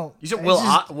don't. You said it's Will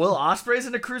just- Will Ospreay's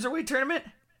in a cruiserweight tournament?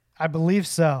 I believe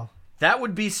so. That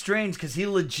would be strange because he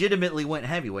legitimately went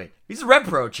heavyweight. He's a Rev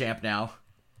Pro champ now.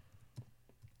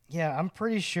 Yeah, I'm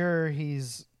pretty sure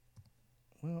he's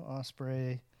Will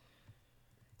Ospreay.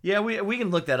 Yeah, we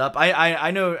can look that up.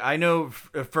 I know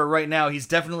for right now he's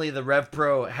definitely the Rev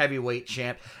Pro heavyweight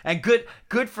champ, and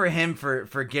good for him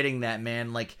for getting that,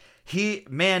 man. Like his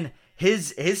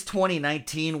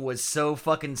 2019 was so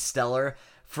fucking stellar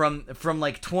from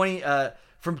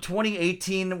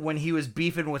 2018 when he was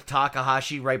beefing with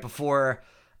Takahashi right before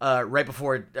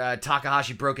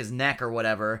Takahashi broke his neck or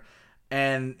whatever.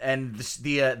 And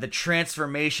the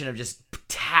transformation of just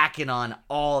tacking on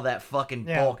all that fucking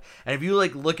bulk. And if you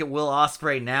like look at Will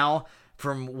Ospreay now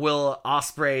from Will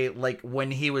Ospreay like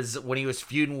when he was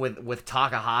feuding with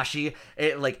Takahashi,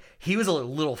 it like he was a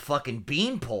little fucking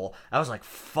beanpole. I was like,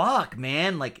 fuck,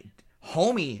 man, like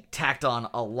homie tacked on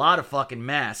a lot of fucking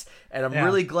mass, and I'm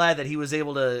really glad that he was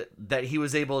able to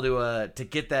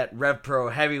get that Rev Pro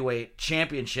heavyweight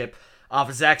championship off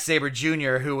of Zack Sabre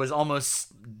Jr., who was almost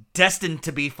destined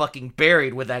to be fucking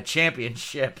buried with that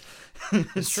championship.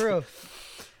 It's true.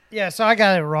 Yeah, so I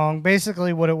got it wrong.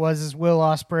 Basically what it was is Will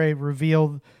Ospreay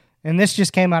revealed, and this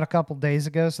just came out a couple days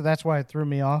ago, so that's why it threw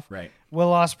me off. Right.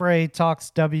 Will Ospreay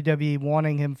talks WWE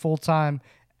wanting him full-time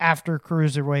after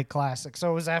Cruiserweight Classic.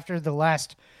 So it was after the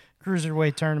last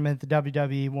Cruiserweight tournament, the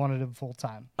WWE wanted him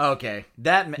full-time. Okay,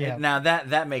 now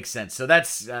that makes sense. So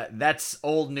that's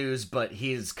old news, but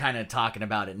he's kind of talking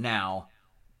about it now.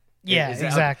 Yeah,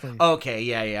 exactly. Okay,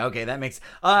 yeah. Okay, that makes.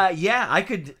 Yeah, I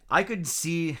could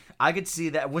see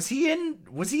that. Was he in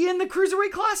the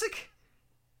Cruiserweight Classic?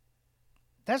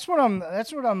 That's what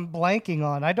I'm blanking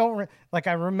on. I don't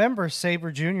I remember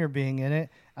Sabre Jr. being in it.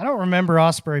 I don't remember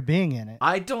Ospreay being in it.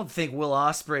 I don't think Will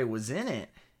Ospreay was in it.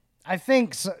 I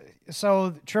think so.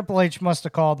 So Triple H must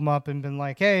have called him up and been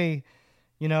like, "Hey,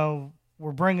 you know,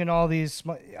 we're bringing all these."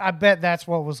 I bet that's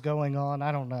what was going on.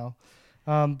 I don't know,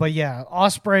 but yeah,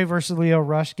 Ospreay versus Leo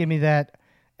Rush. Give me that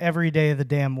every day of the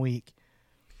damn week.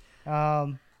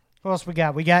 Who else we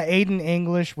got? We got Aiden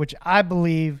English, which I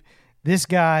believe this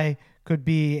guy could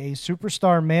be a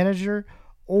superstar manager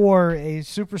or a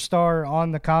superstar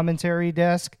on the commentary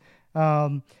desk.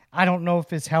 I don't know if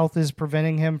his health is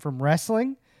preventing him from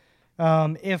wrestling.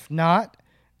 If not,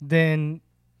 then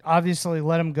obviously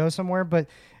let him go somewhere. But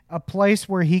a place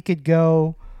where he could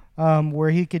go, where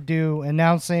he could do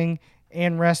announcing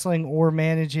and wrestling or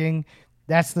managing.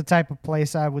 That's the type of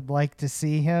place I would like to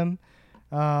see him.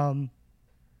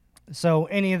 So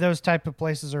any of those type of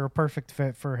places are a perfect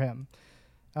fit for him.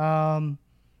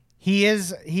 He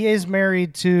is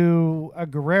married to a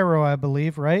Guerrero, I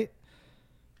believe, right?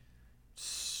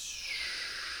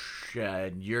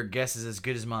 Your guess is as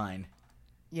good as mine.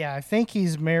 Yeah, I think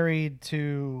he's married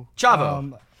to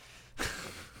Chavo.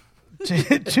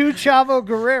 to Chavo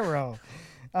Guerrero.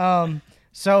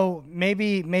 So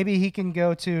maybe he can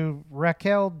go to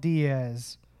Raquel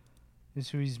Diaz, is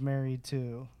who he's married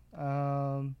to.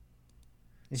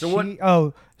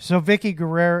 So Vicky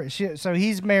Guerrero. So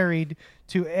he's married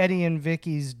to Eddie and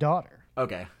Vicky's daughter.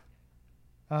 Okay.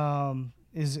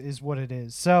 Is what it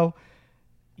is. So,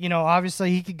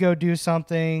 obviously he could go do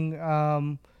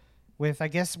something with. I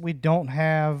guess we don't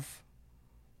have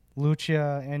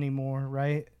Lucha anymore,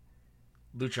 right?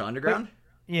 Lucha Underground?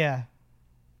 Yeah.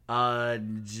 I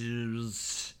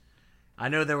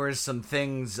know there were some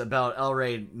things about El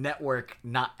Rey Network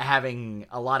not having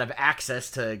a lot of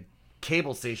access to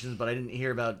cable stations, but I didn't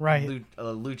hear about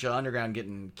Lucha Underground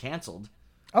getting canceled.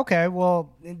 Okay, well,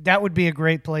 that would be a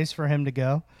great place for him to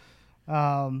go.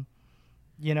 But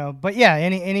yeah,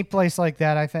 any place like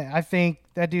that, I think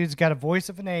that dude's got a voice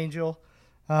of an angel.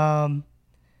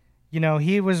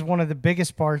 He was one of the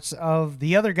biggest parts of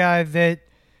the other guy that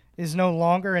is no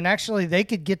longer, and actually they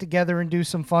could get together and do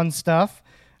some fun stuff.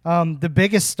 The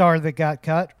biggest star that got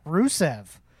cut,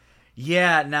 Rusev.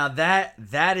 Yeah, now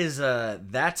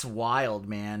that's wild,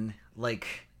 man.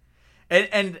 Like,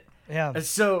 and yeah,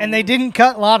 so and they didn't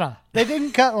cut Lana.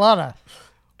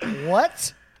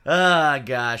 What?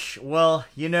 Gosh. Well,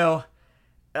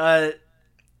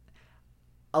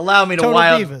 allow me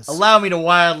to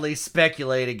wildly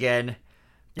speculate again,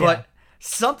 but. Yeah.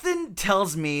 Something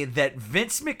tells me that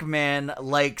Vince McMahon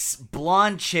likes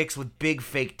blonde chicks with big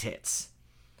fake tits.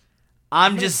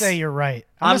 I'm just say you're right.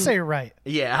 I'm gonna say you're right.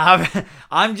 Yeah,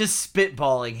 I'm just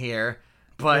spitballing here,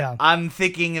 but yeah. I'm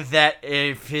thinking that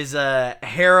if his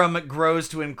harem grows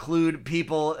to include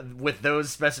people with those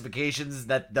specifications,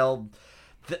 that they'll.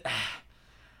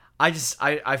 I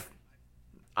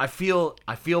feel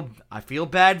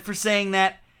bad for saying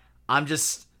that. I'm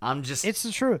just. It's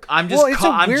the truth. I'm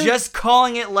just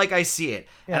calling it like I see it,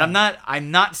 yeah. And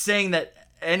I'm not saying that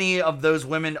any of those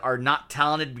women are not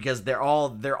talented, because they're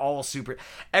all super.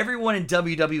 Everyone in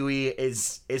WWE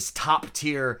is top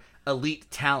tier elite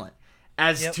talent.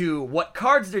 As to what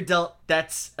cards they're dealt,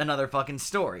 that's another fucking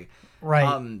story.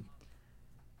 Right.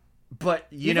 But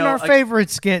even our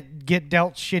favorites get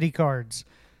dealt shitty cards.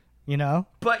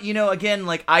 But again,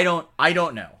 like I don't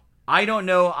know.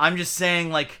 I'm just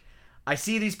saying, like. I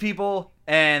see these people,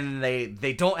 and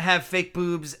they don't have fake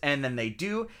boobs, and then they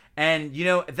do, and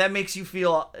if that makes you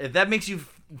feel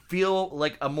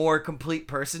like a more complete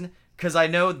person, because I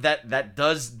know that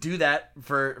does do that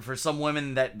for some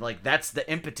women, that like that's the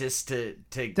impetus to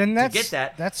get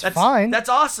that. That's fine. That's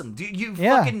awesome.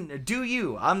 Fucking do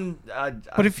you?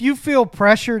 But if you feel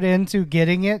pressured into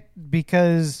getting it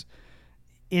because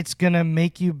it's gonna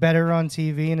make you better on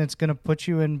TV and it's gonna put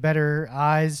you in better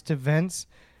eyes to Vince.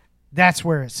 That's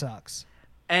where it sucks.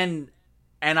 And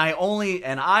I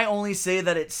only say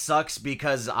that it sucks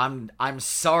because I'm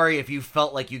sorry if you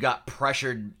felt like you got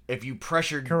pressured,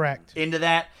 correct into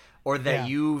that, or that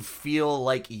you feel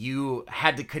like you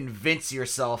had to convince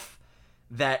yourself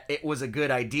that it was a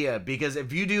good idea. Because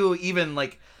if you do even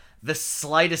like the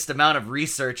slightest amount of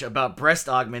research about breast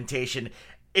augmentation,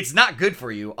 it's not good for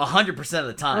you 100% of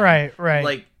the time. Right.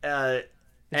 Like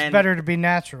it's better to be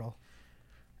natural.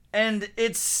 And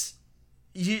it's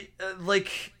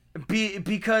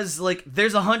because like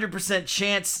there's 100%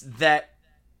 chance that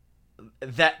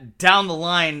down the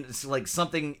line like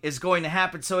something is going to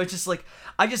happen. So it's just like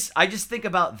I just think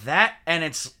about that, and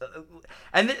it's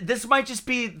this might just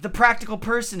be the practical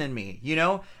person in me,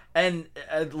 and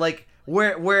like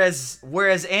whereas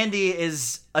Andy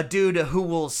is a dude who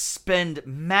will spend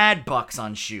mad bucks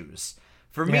on shoes.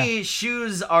 For me,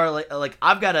 shoes are like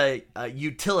I've got a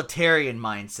utilitarian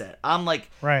mindset. I'm like,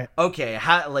 right, okay,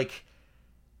 how, like,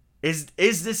 is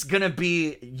this gonna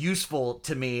be useful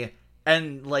to me?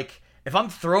 And like, if I'm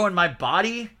throwing my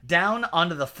body down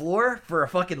onto the floor for a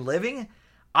fucking living,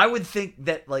 I would think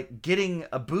that like getting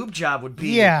a boob job would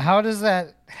be. Yeah, how does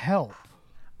that help?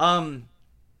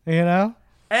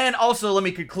 And also, let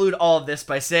me conclude all of this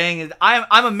by saying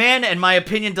I'm a man, and my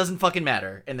opinion doesn't fucking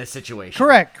matter in this situation.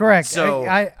 Correct. So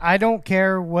I don't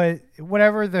care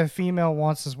whatever the female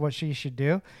wants is what she should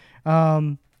do,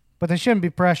 but they shouldn't be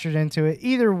pressured into it.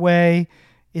 Either way,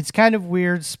 it's kind of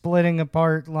weird splitting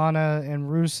apart Lana and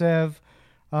Rusev,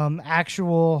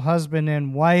 actual husband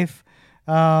and wife.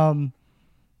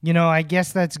 I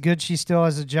guess that's good. She still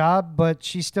has a job, but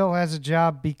she still has a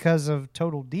job because of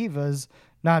Total Divas,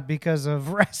 not because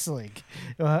of wrestling,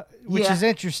 which is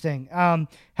interesting.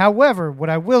 However, what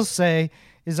I will say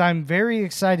is I'm very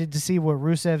excited to see what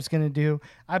Rusev's going to do.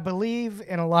 I believe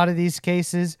in a lot of these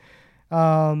cases,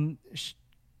 Tony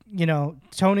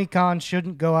Khan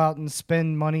shouldn't go out and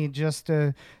spend money just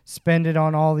to spend it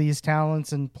on all these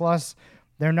talents. And plus,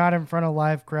 they're not in front of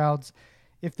live crowds.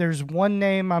 If there's one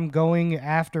name I'm going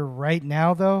after right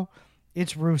now, though,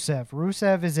 it's Rusev.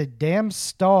 Rusev is a damn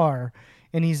star,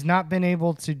 and he's not been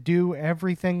able to do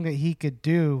everything that he could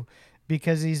do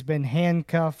because he's been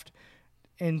handcuffed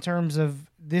in terms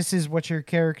of this is what your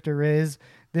character is.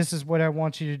 This is what I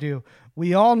want you to do.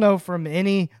 We all know from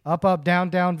any up, up,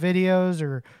 down, down videos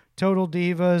or Total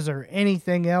Divas or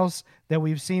anything else that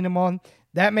we've seen him on,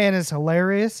 that man is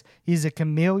hilarious. He's a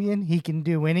chameleon. He can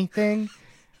do anything.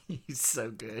 He's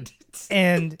so good.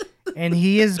 and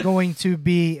he is going to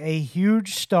be a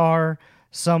huge star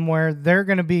somewhere. They're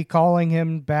going to be calling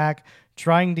him back,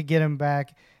 trying to get him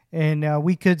back. And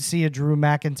we could see a Drew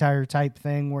McIntyre type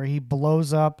thing where he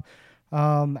blows up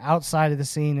outside of the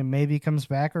scene and maybe comes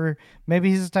back. Or maybe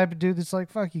he's the type of dude that's like,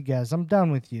 fuck you guys, I'm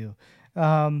done with you.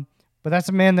 But that's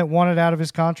a man that wanted out of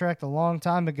his contract a long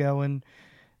time ago. And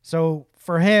so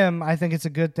for him, I think it's a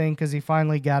good thing because he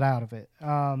finally got out of it.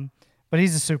 But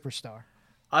he's a superstar.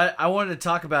 I wanted to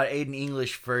talk about Aiden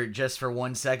English for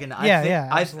 1 second.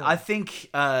 I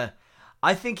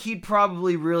think he'd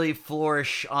probably really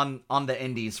flourish on the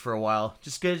indies for a while.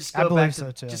 Just go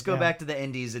back to the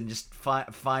indies and just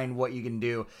find what you can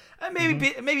do. And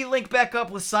maybe link back up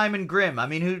with Simon Grimm. I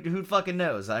mean, who fucking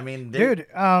knows? I mean, dude,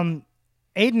 Aiden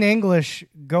English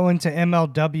going to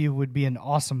MLW would be an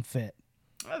awesome fit.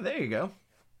 Oh, there you go.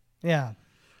 Yeah.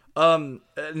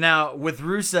 Now with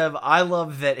Rusev, I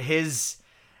love that his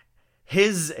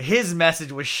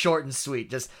message was short and sweet.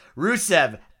 Just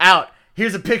Rusev out.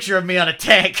 Here's a picture of me on a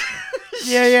tank.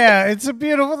 yeah, it's a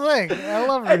beautiful thing. I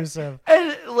love Rusev.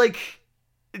 And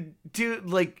dude,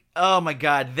 oh my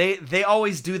god, they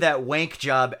always do that wank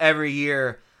job every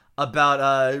year about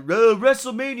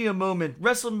WrestleMania moment,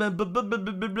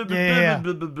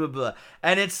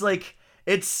 and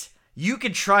it's you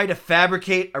could try to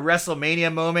fabricate a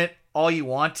WrestleMania moment all you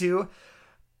want to,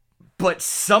 but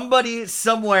somebody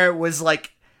somewhere was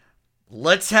like,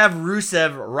 let's have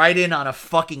Rusev ride in on a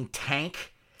fucking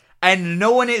tank. And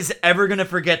no one is ever going to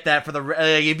forget that for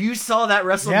the... if you saw that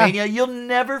WrestleMania, you'll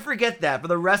never forget that for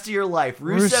the rest of your life.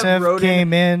 Rusev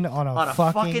came in on a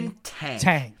fucking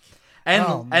tank.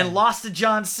 And lost to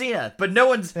John Cena, but no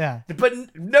one's gonna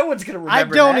remember. I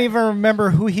don't even remember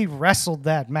who he wrestled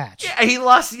that match. Yeah, he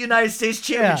lost the United States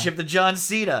Championship to John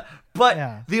Cena,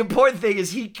 but the important thing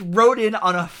is he rode in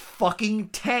on a fucking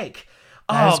tank.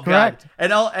 That's correct.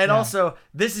 God! Also,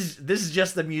 this is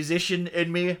just the musician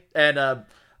in me, and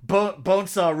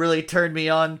Bonesaw really turned me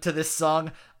on to this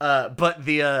song. But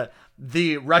the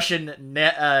Russian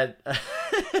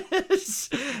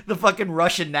the fucking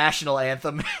Russian national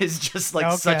anthem is just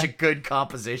such a good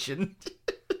composition.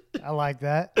 I like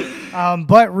that.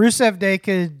 But Rusev Day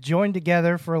could join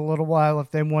together for a little while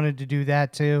if they wanted to do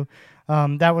that too.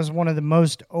 That was one of the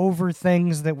most over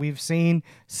things that we've seen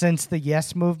since the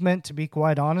Yes Movement, to be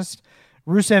quite honest.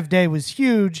 Rusev Day was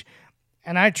huge,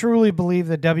 and I truly believe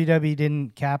that WWE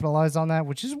didn't capitalize on that,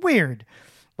 which is weird.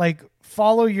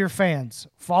 Follow your fans.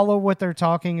 Follow what they're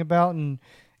talking about and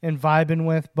vibing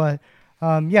with. But,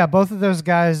 both of those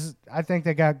guys, I think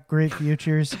they got great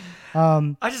futures.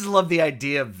 I just love the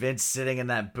idea of Vince sitting in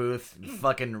that booth and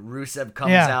fucking Rusev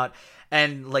comes out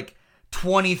and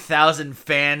 20,000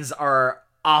 fans are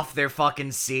off their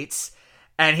fucking seats.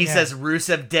 And he says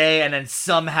Rusev Day, and then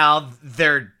somehow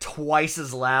they're twice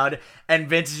as loud. And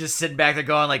Vince is just sitting back there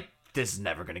going this is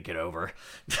never going to get over.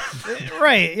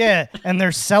 Right, yeah. And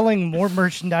they're selling more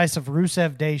merchandise of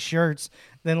Rusev Day shirts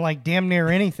than damn near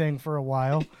anything for a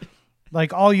while.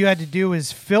 All you had to do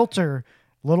is filter,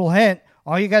 little hint,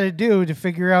 all you got to do to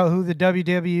figure out who the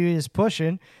WWE is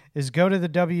pushing is go to the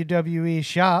WWE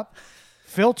shop,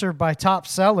 filter by top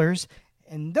sellers,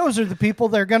 and those are the people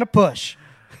they're going to push.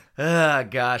 Ah,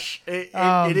 gosh.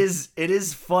 It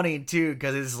is funny, too,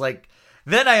 because it's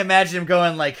then I imagine him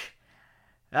going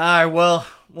all right, well,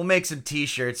 we'll make some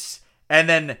t-shirts, and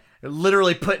then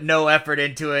literally put no effort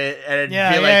into it, and be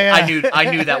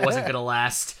I knew that wasn't going to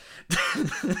last.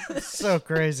 So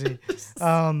crazy.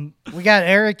 We got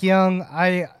Eric Young.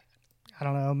 I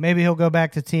don't know. Maybe he'll go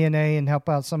back to TNA and help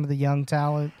out some of the young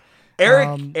talent.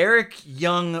 Eric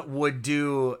Young would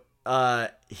do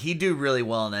he'd do really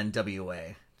well in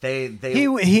NWA.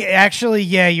 He actually,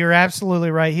 yeah, you're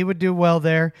absolutely right. He would do well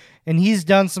there, and he's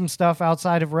done some stuff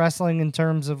outside of wrestling in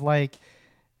terms of like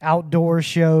outdoor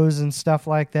shows and stuff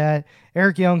like that.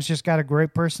 Eric Young's just got a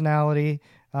great personality,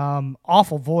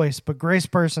 awful voice, but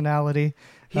great personality.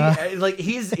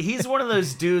 He's one of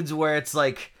those dudes where it's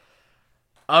like,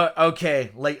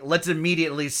 okay, like let's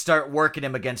immediately start working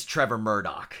him against Trevor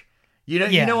Murdoch.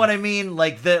 You know what I mean?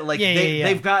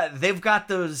 They've got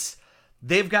those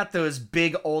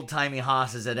big old timey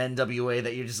hosses at NWA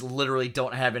that you just literally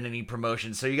don't have in any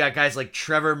promotion. So you got guys like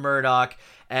Trevor Murdoch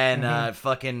and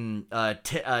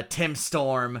Tim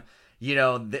Storm. You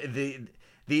know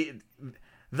these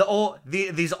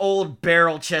old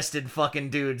barrel chested fucking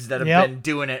dudes that have been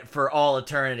doing it for all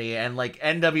eternity, and like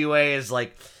NWA is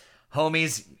like,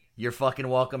 homies, you're fucking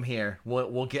welcome here.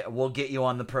 We'll get you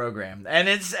on the program,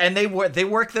 and they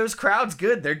work those crowds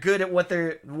good. They're good at what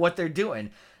they're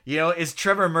doing. You know, is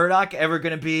Trevor Murdoch ever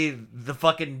gonna be the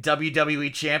fucking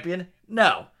WWE champion?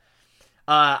 No.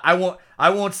 I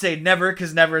won't say never,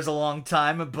 because never is a long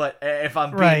time. But if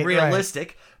I'm being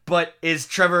realistic, but is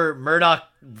Trevor Murdoch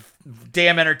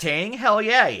damn entertaining? Hell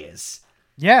yeah, he is.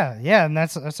 Yeah, and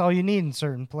that's all you need in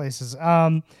certain places.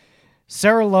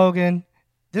 Sarah Logan,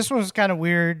 this one was kind of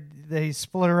weird. They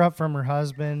split her up from her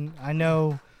husband. I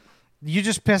know you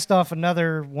just pissed off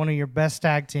another one of your best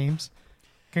tag teams.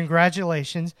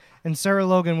 Congratulations. And Sarah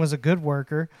Logan was a good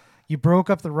worker. You broke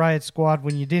up the Riot Squad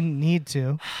when you didn't need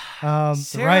to.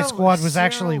 The Riot Squad was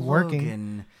actually working.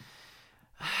 Logan,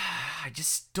 I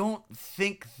just don't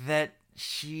think that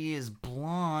she is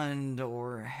blonde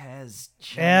or has...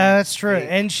 Yeah, that's true.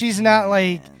 And she's not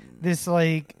like this,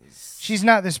 like... She's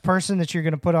not this person that you're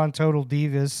going to put on Total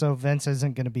Divas, so Vince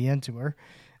isn't going to be into her.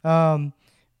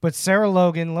 But Sarah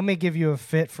Logan, let me give you a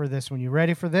fit for this one. You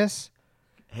ready for this?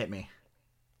 Hit me.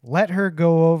 Let her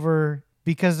go over,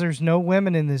 because there's no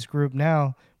women in this group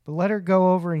now, but let her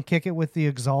go over and kick it with the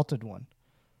Exalted One.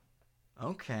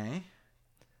 Okay.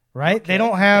 Right? Okay, they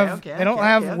don't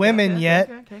have women yet.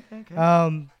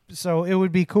 So it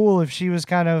would be cool if she was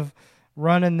kind of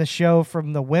running the show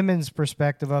from the women's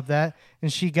perspective of that,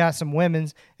 and she got some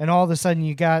women's, and all of a sudden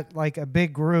you got like a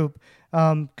big group.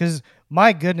 Because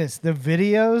my goodness, the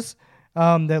videos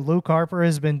that Luke Harper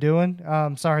has been doing,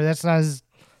 sorry, that's not his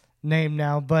name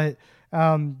now, but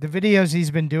the videos he's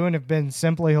been doing have been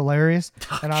simply hilarious,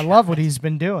 and I love what he's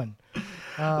been doing.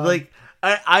 I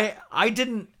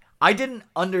didn't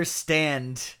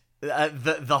understand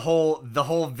the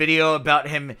whole video about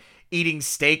him eating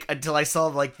steak until I saw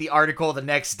like the article the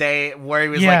next day where he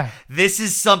was like, this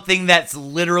is something that's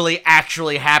literally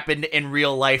actually happened in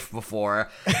real life before.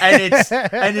 And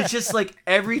it's just like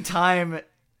every time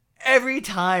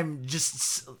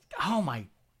just, oh my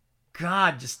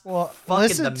God, just fucking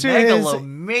the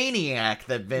megalomaniac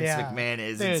that Vince McMahon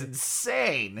is. Dude, it's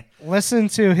insane. Listen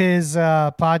to his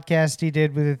podcast he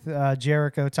did with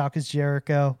Jericho, Talk is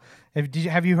Jericho.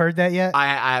 Have you heard that yet? I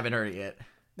haven't heard it yet.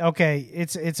 Okay,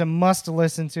 it's a must to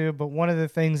listen to, but one of the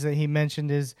things that he mentioned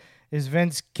is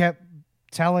Vince kept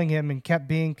telling him and kept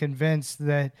being convinced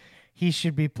that he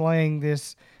should be playing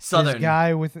this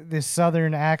guy with this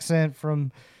Southern accent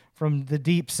from the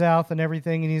deep South and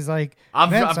everything, and he's like,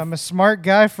 Vince, I'm a smart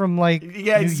guy from like New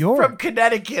York, from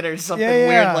Connecticut or something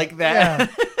weird like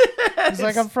that. Yeah. He's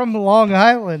like, I'm from Long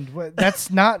Island. That's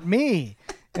not me,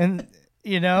 and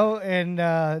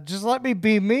just let me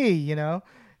be me,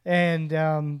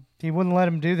 And he wouldn't let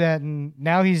him do that, and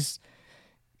now he's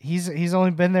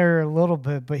only been there a little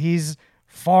bit, but he's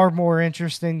far more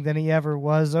interesting than he ever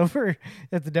was over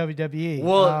at the WWE.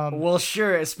 Well,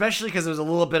 sure, especially because it was a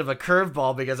little bit of a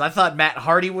curveball, because I thought Matt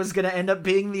Hardy was going to end up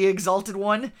being the Exalted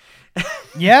One.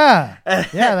 Yeah,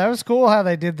 that was cool how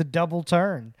they did the double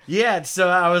turn. Yeah, so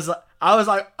I was like,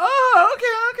 oh, okay,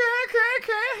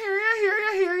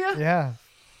 hear ya. Yeah.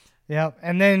 Yep.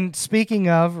 And then speaking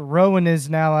of, Rowan is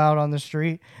now out on the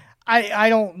street. I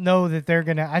don't know that they're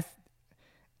going to...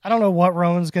 I don't know what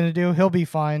Rowan's going to do. He'll be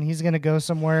fine. He's going to go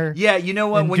somewhere. Yeah, you know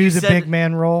what? When you said big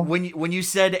man role. When you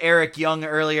said Eric Young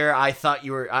earlier, I thought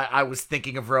you were... I was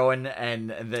thinking of Rowan, and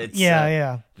that's...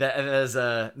 That is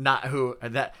not who...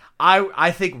 that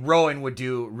I think Rowan would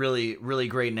do really, really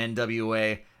great in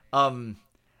NWA. I mean,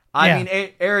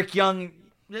 Eric Young...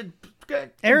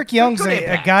 Eric Young's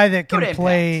a guy that can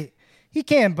play... He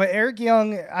can, but Eric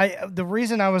Young... the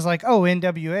reason I was like, oh,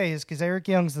 NWA is because Eric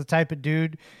Young's the type of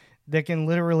dude that can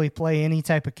literally play any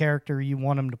type of character you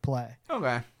want him to play.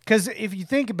 Okay. Because if you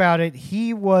think about it,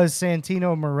 he was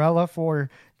Santino Marella for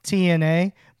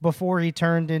TNA before he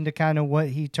turned into kind of what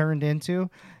he turned into.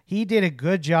 He did a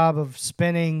good job of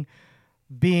spinning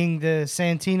being the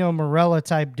Santino Marella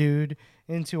type dude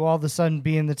into all of a sudden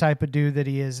being the type of dude that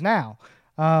he is now.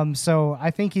 So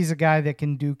I think he's a guy that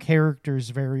can do characters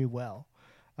very well.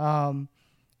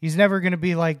 He's never going to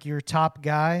be like your top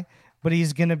guy, but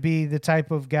he's going to be the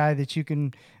type of guy that you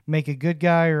can make a good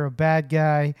guy or a bad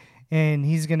guy, and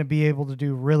he's going to be able to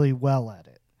do really well at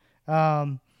it.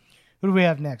 Who do we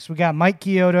have next? We got Mike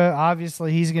Chioda.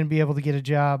 Obviously, he's going to be able to get a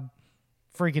job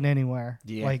freaking anywhere.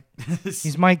 Yeah. Like,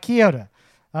 he's Mike Chioda.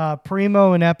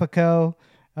 Primo and Epico.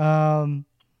 I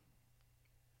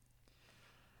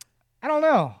don't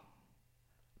know.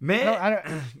 Man, I don't,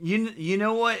 you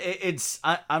know what?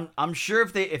 I'm sure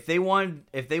if they wanted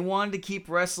to keep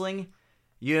wrestling,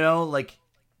 like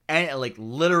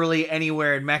literally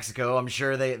anywhere in Mexico, I'm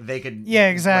sure they could. Yeah,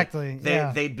 exactly.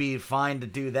 They'd be fine to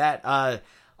do that.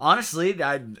 Honestly,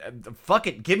 fuck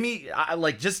it. Give me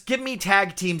just give me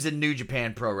tag teams in New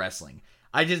Japan Pro Wrestling.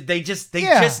 They just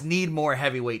need more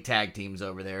heavyweight tag teams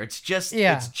over there. It's just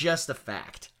a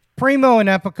fact. Primo and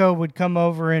Epico would come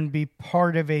over and be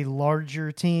part of a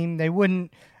larger team. They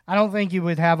wouldn't. I don't think you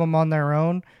would have them on their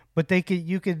own, but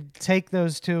you could take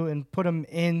those two and put them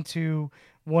into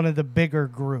one of the bigger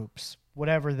groups,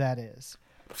 whatever that is.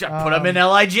 Put them in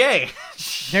LIJ.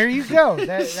 There you go.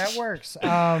 That works.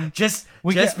 Just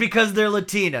because they're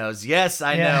Latinos. Yes,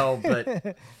 I know,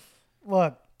 but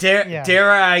look.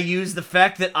 Dare I use the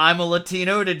fact that I'm a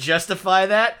Latino to justify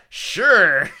that?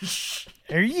 Sure.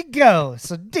 There you go.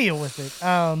 So deal with it.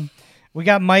 We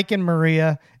got Mike and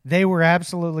Maria. They were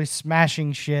absolutely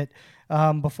smashing shit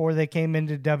before they came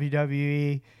into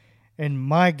WWE. And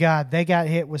my God, they got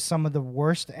hit with some of the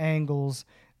worst angles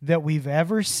that we've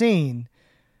ever seen.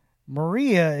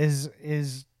 Maria is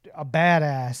a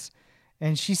badass,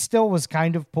 and she still was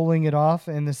kind of pulling it off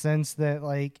in the sense that,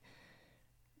 like,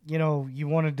 you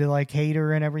wanted to like hate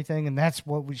her and everything, and that's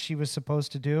what she was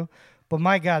supposed to do. But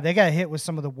my God, they got hit with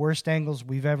some of the worst angles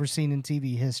we've ever seen in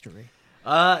TV history.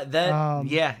 It's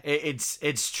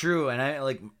true, and I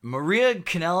like Maria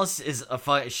Kanellis is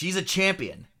she's a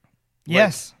champion.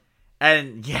 Yes,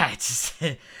 and yeah, it's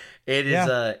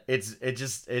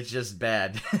just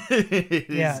bad.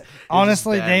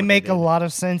 Honestly, they make a lot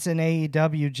of sense in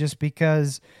AEW just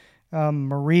because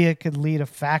Maria could lead a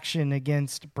faction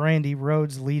against Brandy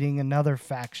Rhodes leading another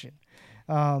faction.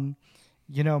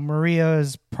 Maria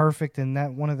is perfect in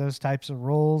that one of those types of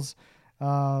roles.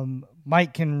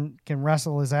 Mike can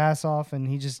wrestle his ass off, and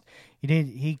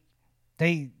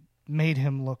they made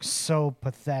him look so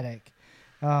pathetic.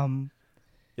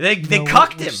 They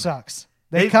cucked him. Sucks.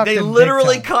 They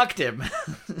literally cucked him.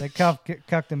 They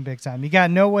cucked him big time. You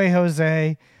got No Way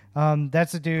Jose.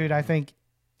 That's a dude. I think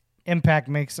Impact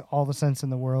makes all the sense in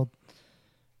the world.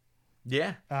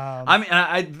 Yeah.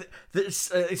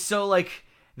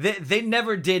 They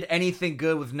never did anything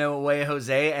good with No Way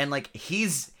Jose, and like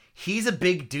he's a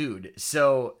big dude.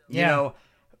 So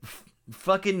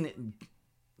fucking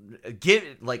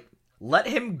let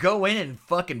him go in and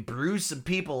fucking bruise some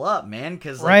people up, man.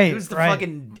 Because who's the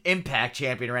fucking Impact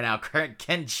champion right now?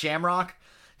 Ken Shamrock?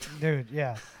 Dude,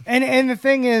 yeah. And the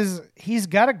thing is, he's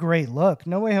got a great look.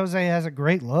 No Way Jose has a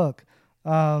great look.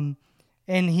 And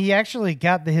he actually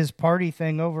got his party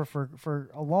thing over for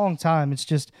a long time. It's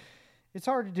just, it's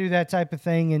hard to do that type of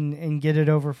thing and get it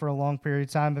over for a long period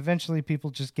of time. Eventually people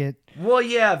just get,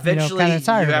 eventually kind of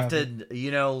tired you have of to,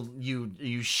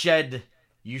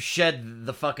 you shed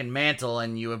the fucking mantle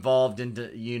and you evolve into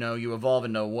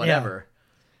whatever.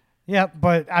 Yeah,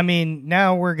 but I mean,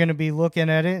 now we're going to be looking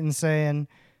at it and saying,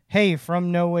 hey,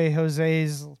 from No Way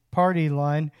Jose's party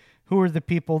line, who are the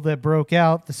people that broke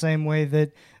out the same way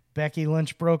that Becky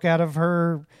Lynch broke out of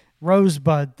her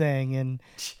Rosebud thing? And,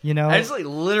 Actually,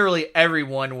 literally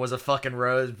everyone was a fucking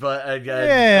Rosebud.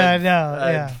 I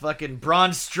know. Fucking Braun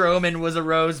Strowman was a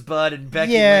Rosebud, and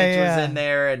Becky Lynch was in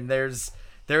there, and there was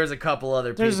a couple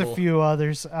other people. There's a few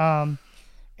others. And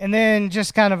then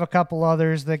just kind of a couple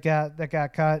others that got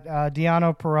cut.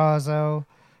 Deano Purrazzo,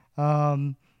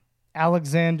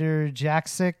 Alexander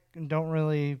Jaksic. Don't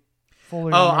really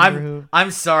fully remember who.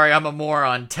 I'm sorry, I'm a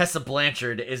moron. Tessa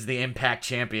Blanchard is the Impact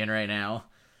champion right now.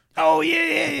 Oh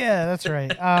yeah, that's right.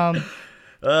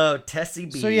 Tessie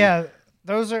B. So yeah,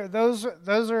 those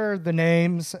are the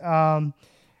names.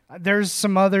 There's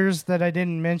some others that I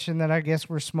didn't mention that I guess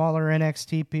were smaller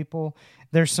NXT people.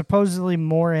 There's supposedly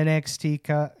more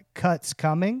NXT cuts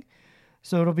coming,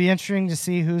 so it'll be interesting to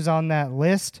see who's on that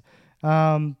list.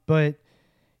 But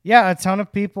yeah, a ton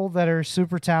of people that are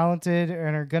super talented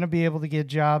and are going to be able to get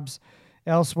jobs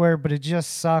elsewhere, but it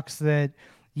just sucks that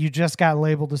you just got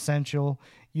labeled essential.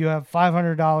 You have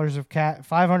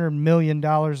 $500 million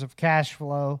of cash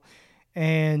flow,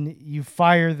 and you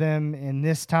fire them in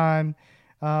this time.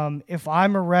 If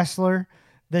I'm a wrestler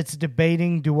that's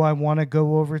debating, do I want to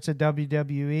go over to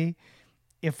WWE?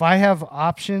 If I have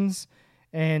options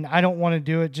and I don't want to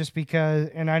do it just because,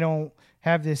 and I don't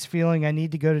have this feeling I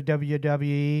need to go to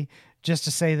WWE just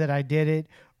to say that I did it,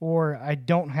 or I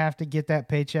don't have to get that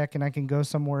paycheck and I can go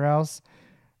somewhere else,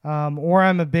 or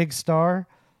I'm a big star,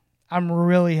 I'm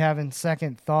really having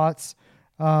second thoughts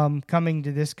coming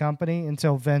to this company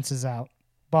until Vince is out.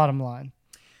 Bottom line.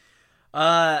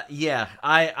 Yeah,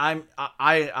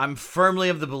 I'm firmly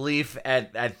of the belief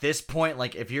at this point,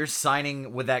 like if you're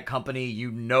signing with that company,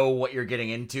 you know what you're getting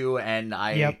into, and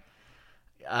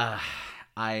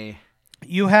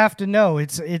you have to know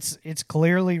it's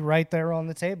clearly right there on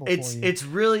the table. It's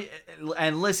really,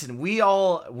 and listen, we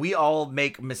all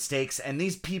make mistakes, and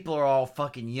these people are all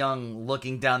fucking young,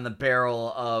 looking down the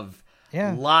barrel of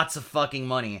lots of fucking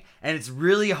money, and it's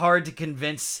really hard to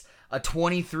convince a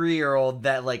 23-year-old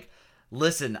that, like,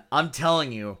 listen, I'm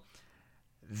telling you,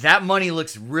 that money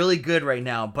looks really good right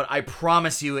now, but I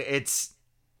promise you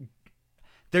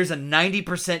there's a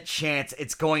 90% chance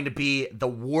it's going to be the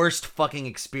worst fucking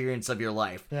experience of your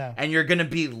life. Yeah. And you're going to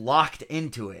be locked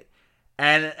into it.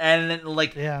 And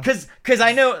like, cause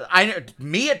I know,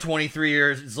 me at 23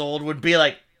 years old would be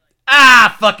like,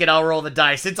 fuck it, I'll roll the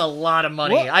dice. It's a lot of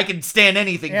money. I can stand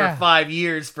anything for 5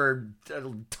 years for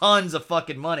tons of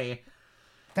fucking money.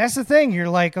 That's the thing. You're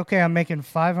like, okay, I'm making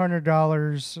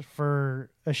 $500 for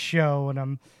a show,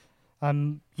 and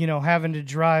I'm having to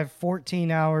drive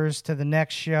 14 hours to the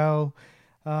next show,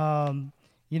 and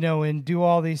do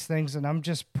all these things, and I'm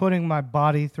just putting my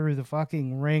body through the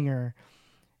fucking ringer.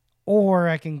 Or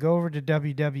I can go over to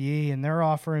WWE, and they're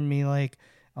offering me like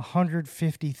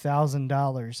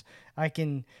 $150,000. I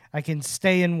can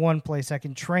stay in one place. I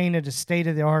can train at a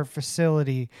state-of-the-art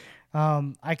facility.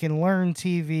 I can learn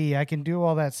TV. I can do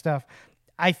all that stuff.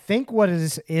 I think what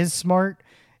is smart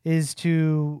is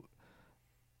to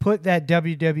put that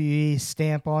WWE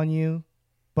stamp on you,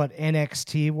 but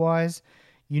NXT wise,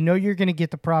 you're going to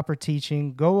get the proper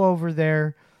teaching. Go over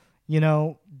there,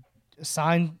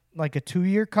 sign like a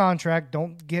 2-year contract.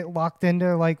 Don't get locked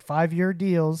into like 5-year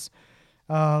deals.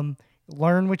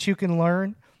 Learn what you can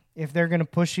learn. If they're going to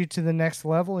push you to the next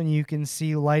level and you can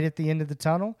see light at the end of the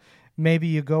tunnel, maybe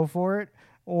you go for it.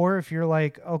 Or if you're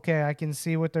like, okay, I can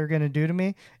see what they're going to do to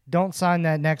me, don't sign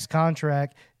that next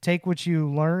contract. Take what you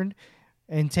learned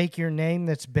and take your name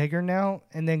that's bigger now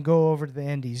and then go over to the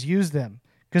indies. Use them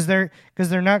because they're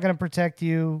not going to protect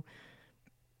you,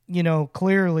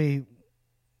 clearly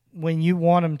when you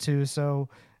want them to. So,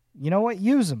 you know what?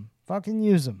 Use them. Fucking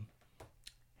use them.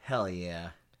 Hell yeah.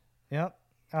 Yep.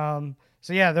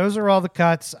 So, yeah, those are all the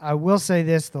cuts. I will say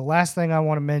this. The last thing I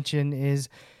want to mention is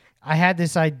I had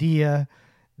this idea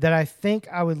that I think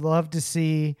I would love to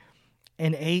see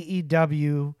in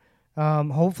AEW.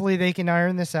 Hopefully they can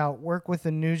iron this out, work with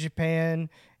the New Japan,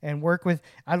 and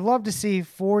I'd love to see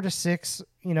 4 to 6,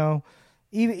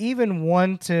 even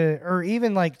 1 to, or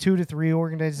even like 2 to 3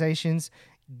 organizations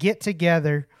get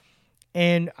together.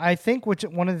 And I think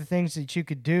one of the things that you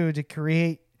could do to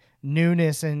create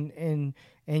newness and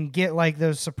get like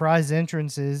those surprise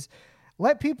entrances,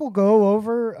 let people go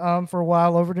over for a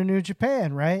while over to New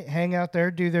Japan, right? Hang out there,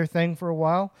 do their thing for a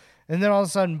while. And then all of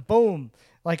a sudden, boom,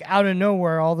 like out of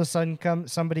nowhere, all of a sudden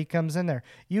somebody comes in there.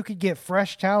 You could get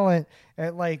fresh talent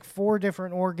at like 4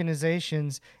 different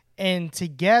organizations, and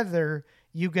together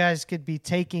you guys could be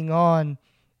taking on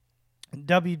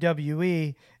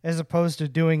WWE as opposed to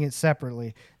doing it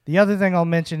separately. The other thing I'll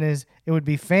mention is it would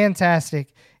be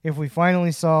fantastic if we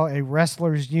finally saw a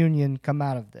wrestlers union come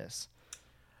out of this.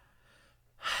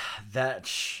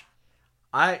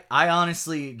 I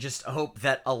honestly just hope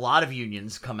that a lot of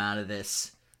unions come out of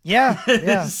this. Yeah.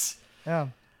 That's.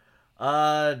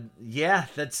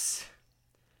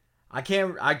 I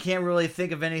can't really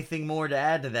think of anything more to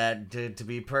add to that. To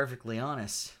be perfectly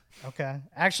honest. Okay.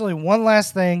 Actually, one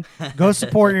last thing. Go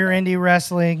support your indie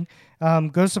wrestling.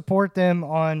 Go support them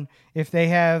on if they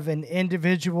have an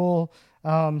individual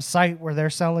site where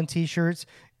they're selling T-shirts.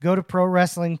 Go to Pro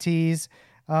Wrestling Tees.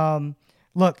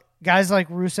 Look, guys like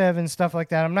Rusev and stuff like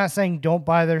that, I'm not saying don't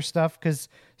buy their stuff because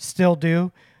still do.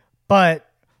 But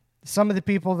some of the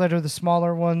people that are the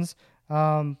smaller ones,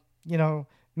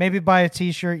 maybe buy a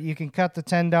T-shirt. You can cut the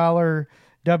 $10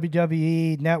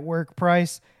 WWE Network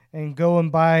price and go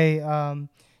and buy,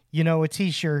 a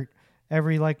T-shirt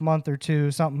every like month or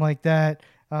two, something like that,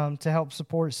 to help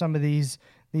support some of these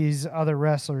other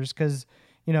wrestlers because,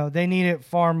 they need it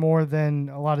far more than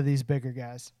a lot of these bigger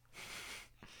guys.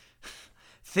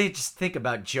 Just think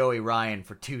about Joey Ryan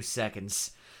for 2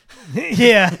 seconds.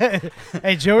 Yeah.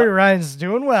 Hey, Joey Ryan's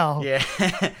doing well. Yeah.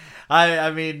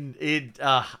 I mean it.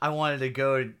 I wanted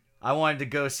to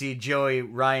go see Joey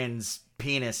Ryan's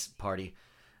penis party.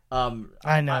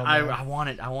 I know. I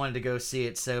wanted to go see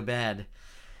it so bad.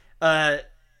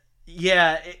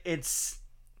 Yeah, it's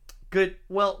good.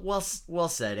 Well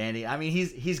said, Andy. I mean,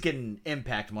 he's getting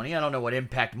Impact money. I don't know what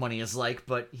Impact money is like,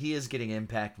 but he is getting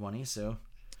Impact money. So,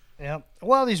 yeah.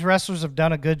 Well, these wrestlers have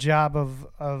done a good job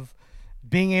of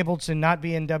being able to not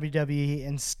be in WWE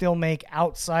and still make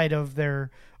outside of their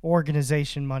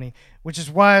organization money, which is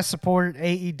why I support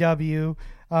AEW.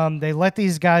 They let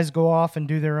these guys go off and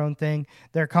do their own thing.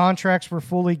 Their contracts were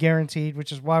fully guaranteed,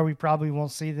 which is why we probably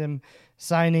won't see them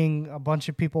signing a bunch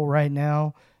of people right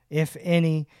now, if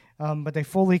any. But they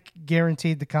fully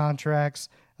guaranteed the contracts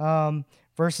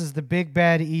versus the big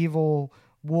bad evil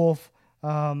wolf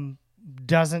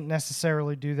doesn't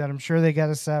necessarily do that. I'm sure they got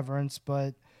a severance,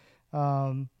 but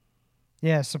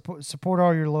yeah, support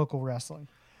all your local wrestling.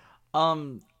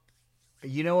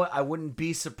 You know what? I wouldn't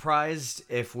be surprised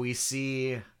if we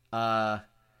see the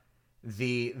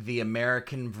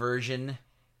American version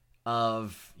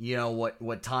of, you know,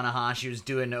 what Tanahashi was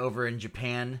doing over in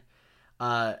Japan.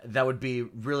 That'd be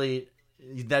really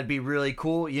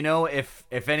cool. You know, if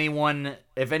anyone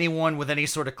with any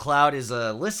sort of clout is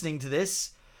listening to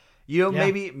this, you know,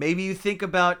 maybe you think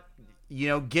about, you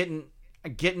know, getting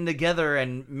together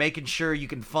and making sure you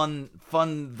can fund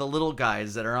the little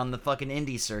guys that are on the fucking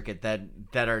indie circuit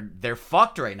they're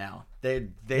fucked right now.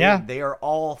 They are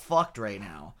all fucked right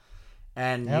now.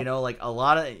 And you know, like a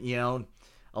lot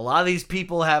of these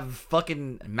people have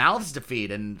fucking mouths to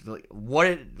feed, and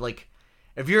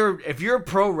if you're a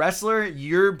pro wrestler,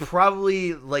 you're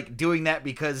probably like doing that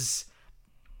because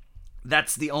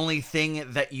that's the only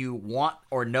thing that you want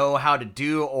or know how to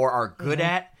do or are good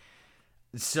at.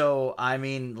 So, I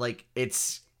mean, like,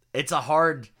 it's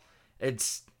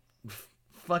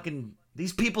fucking,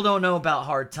 these people don't know about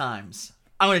hard times.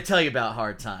 I'm going to tell you about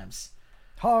hard times.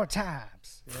 Hard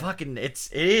times. Yeah. Fucking,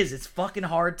 it's fucking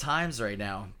hard times right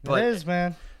now. But, it is,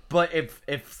 man. But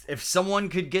if someone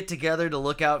could get together to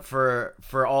look out for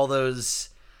all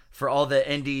the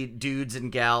indie dudes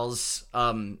and gals,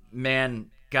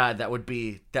 man, God, that would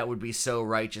be so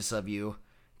righteous of you.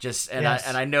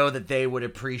 I know that they would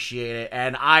appreciate it,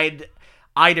 and I'd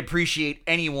appreciate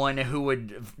anyone who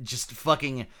would just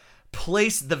fucking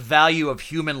place the value of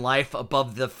human life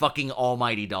above the fucking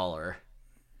almighty dollar.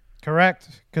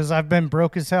 Correct, because I've been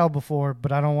broke as hell before,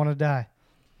 but I don't want to die.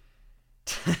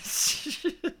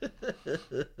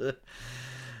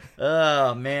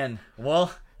 Oh man,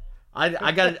 well,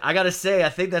 I gotta say, I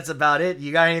think that's about it.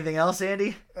 You got anything else,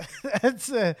 Andy?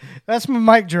 That's my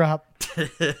mic drop.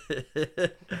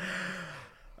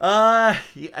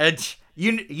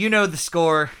 You know the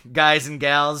score, guys and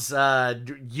gals.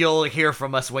 You'll hear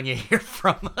from us when you hear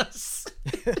from us.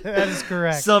 That is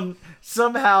correct.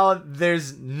 Somehow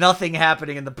there's nothing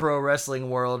happening in the pro wrestling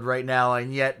world right now,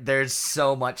 and yet there's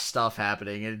so much stuff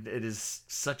happening. It is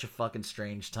such a fucking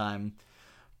strange time.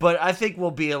 But I think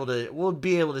we'll be able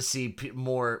to see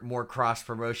more cross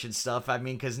promotion stuff. I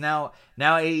mean, because now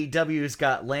AEW's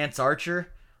got Lance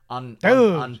Archer on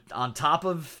top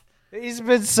of. He's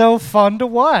been so fun to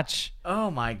watch.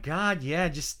 Oh my God, yeah,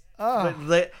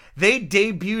 they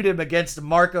debuted him against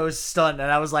Marco Stunt,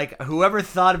 and I was like, whoever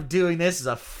thought of doing this is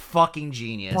a fucking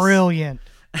genius. Brilliant.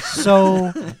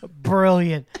 So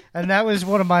brilliant. And that was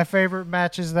one of my favorite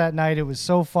matches that night. It was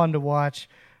so fun to watch.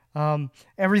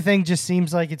 Everything just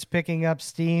seems like it's picking up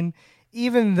steam,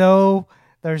 even though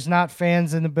there's not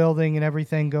fans in the building and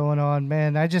everything going on.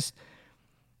 Man,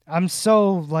 I'm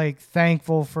so like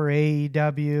thankful for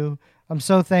AEW. I'm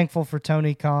so thankful for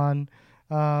Tony Khan.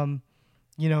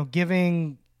 You know,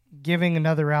 giving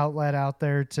another outlet out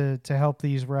there to help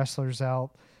these wrestlers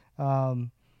out.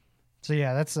 So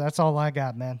yeah, that's all I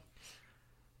got, man.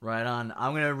 Right on.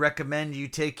 I'm gonna recommend you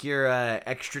take your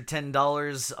extra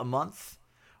 $10 a month.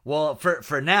 Well,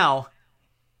 for now,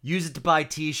 use it to buy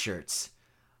T-shirts.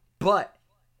 But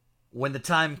when the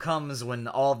time comes when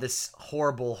all this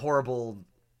horrible,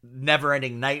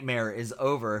 never-ending nightmare is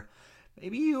over,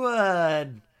 maybe you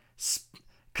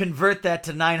convert that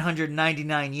to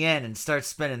 999 yen and start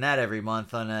spending that every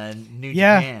month on a New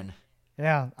Japan.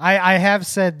 Yeah, I have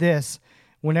said this.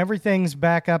 When everything's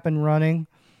back up and running,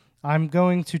 I'm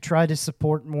going to try to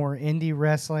support more indie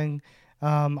wrestling.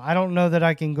 I don't know that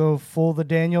I can go full the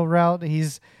Daniel route.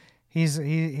 He's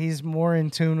more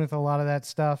in tune with a lot of that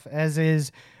stuff, as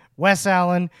is Wes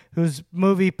Allen, whose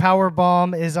movie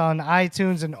Powerbomb is on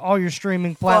iTunes and all your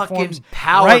streaming platforms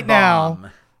right now.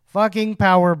 Fucking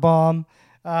Powerbomb.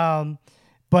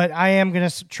 but I am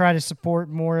gonna try to support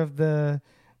more of the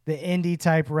indie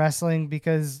type wrestling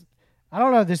because I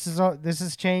don't know. This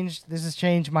has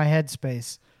changed my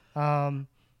headspace.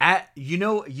 You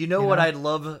know what I'd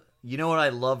love. You know what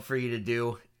I'd love for you to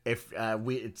do if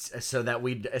so that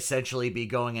we'd essentially be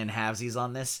going in halvesies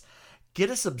on this. Get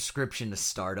a subscription to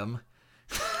Stardom.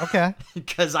 Okay.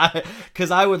 Because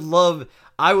I would love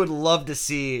to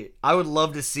see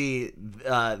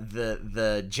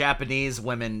the Japanese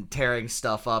women tearing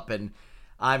stuff up, and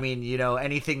I mean,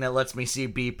 anything that lets me see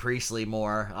B. Priestley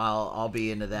more, I'll be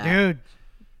into that. Dude,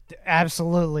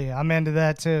 absolutely. I'm into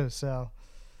that too. So,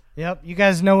 yep, you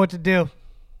guys know what to do.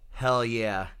 Hell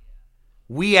yeah.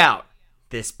 We out,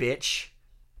 this bitch.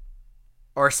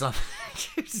 Or something.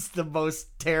 It's the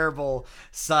most terrible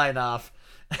sign off.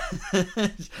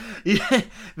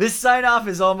 This sign off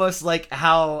is almost like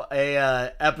how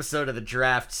a episode of The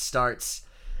Draft starts.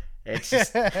 It's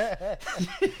just,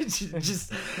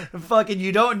 just fucking,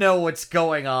 you don't know what's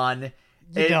going on.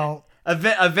 You don't.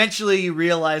 Eventually you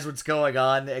realize what's going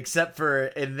on, except for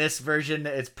in this version,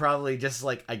 it's probably just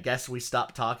like, I guess we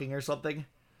stopped talking or something.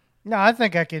 No, I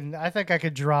think I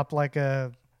could drop like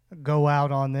a go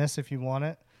out on this if you want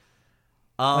it.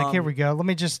 Like, here we go. Let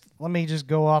me just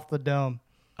go off the dome.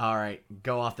 All right,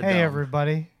 go off the dome. Hey,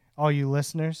 everybody, all you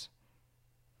listeners.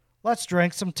 Let's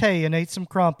drink some tea and eat some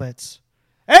crumpets.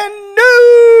 And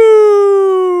new!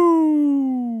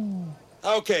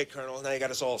 Okay, Colonel, now you got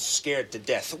us all scared to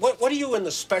death. What do you and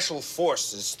the Special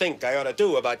Forces think I ought to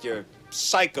do about your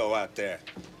psycho out there?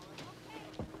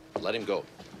 Let him go.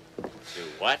 Do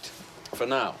what? For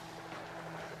now.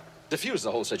 Diffuse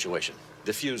the whole situation.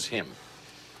 Diffuse him.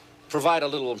 Provide a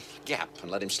little gap and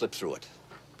let him slip through it.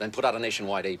 Then put out a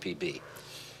nationwide APB.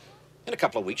 In a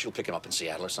couple of weeks, you'll pick him up in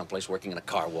Seattle or someplace working in a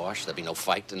car wash. There'll be no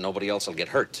fight and nobody else will get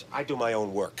hurt. I do my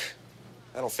own work.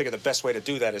 I don't figure the best way to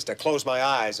do that is to close my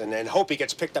eyes and hope he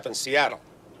gets picked up in Seattle.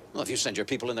 Well, if you send your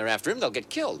people in there after him, they'll get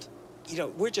killed.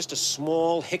 We're just a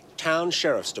small hick-town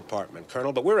sheriff's department,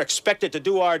 Colonel, but we're expected to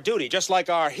do our duty, just like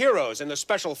our heroes in the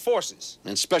Special Forces.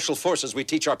 In Special Forces, we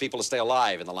teach our people to stay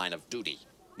alive in the line of duty.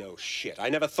 No shit. I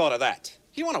never thought of that.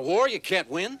 You want a war you can't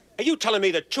win? Are you telling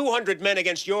me that 200 men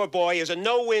against your boy is a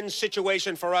no-win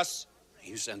situation for us?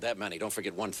 You send that many, don't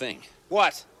forget one thing.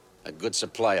 What? A good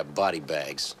supply of body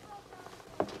bags.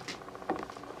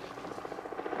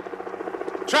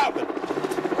 Troutman!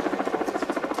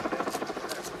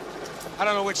 I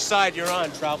don't know which side you're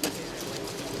on, Troutman.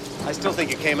 I still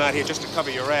think you came out here just to cover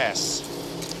your ass.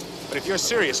 But if you're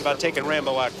serious about taking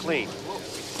Rambo out clean,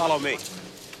 follow me.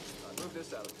 Move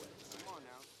this out of the way.